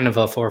is just kind of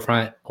a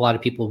forefront. A lot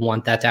of people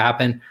want that to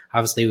happen.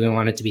 Obviously, we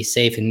want it to be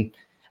safe and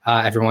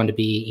everyone to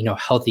be,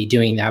 healthy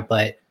doing that.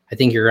 But I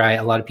think you're right.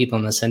 A lot of people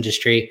in this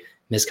industry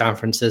miss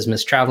conferences,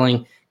 miss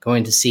traveling,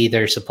 going to see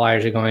their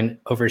suppliers are going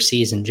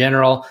overseas in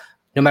general.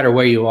 No matter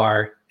where you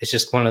are, it's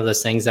just one of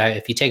those things that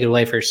if you take it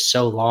away for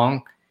so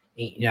long,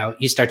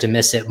 you start to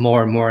miss it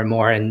more and more and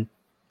more. And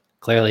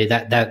clearly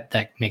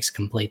that makes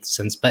complete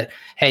sense. But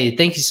hey,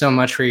 thank you so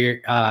much for your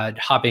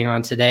hopping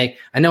on today.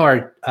 I know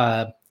our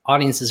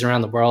audiences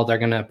around the world are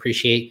going to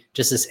appreciate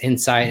just this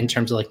insight in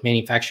terms of like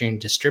manufacturing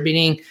and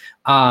distributing.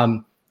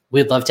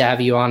 We'd love to have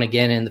you on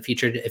again in the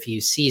future if you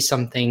see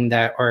something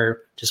that,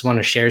 or just want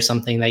to share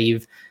something that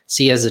you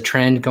see as a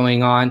trend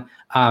going on.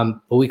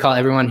 But we call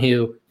everyone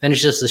who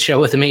finishes the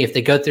show with me, if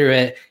they go through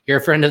it, you're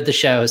a friend of the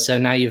show. So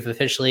now you've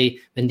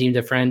officially been deemed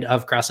a friend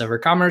of Crossover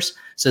Commerce.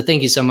 So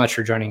thank you so much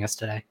for joining us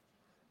today.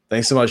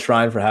 Thanks so much,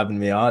 Ryan, for having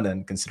me on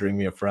and considering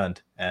me a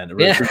friend. And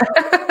yeah.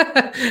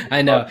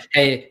 I know.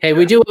 Hey,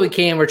 we do what we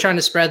can. We're trying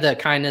to spread the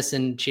kindness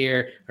and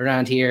cheer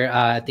around here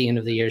at the end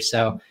of the year.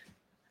 So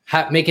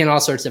making all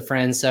sorts of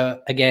friends.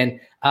 So again,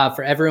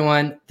 for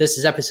everyone, this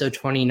is episode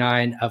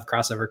 29 of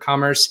Crossover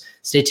Commerce.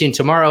 Stay tuned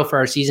tomorrow for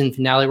our season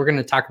finale. We're going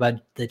to talk about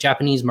the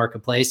Japanese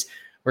marketplace.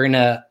 We're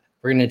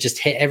going to just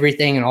hit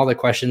everything and all the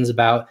questions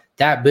about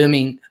that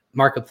booming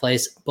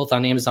marketplace, both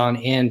on Amazon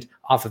and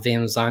off of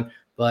Amazon.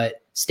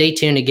 But stay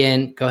tuned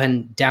again. Go ahead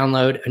and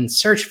download and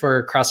search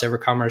for Crossover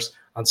Commerce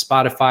on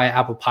Spotify,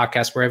 Apple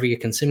Podcasts, wherever you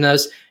consume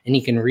those. And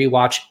you can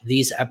rewatch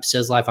these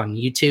episodes live on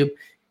YouTube.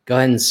 Go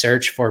ahead and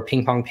search for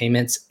Ping Pong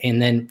Payments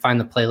and then find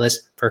the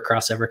playlist for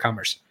Crossover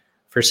Commerce.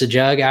 For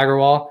Sajag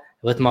Agarwal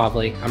with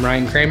Mobley, I'm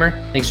Ryan Kramer.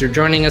 Thanks for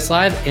joining us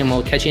live, and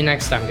we'll catch you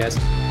next time,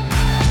 guys.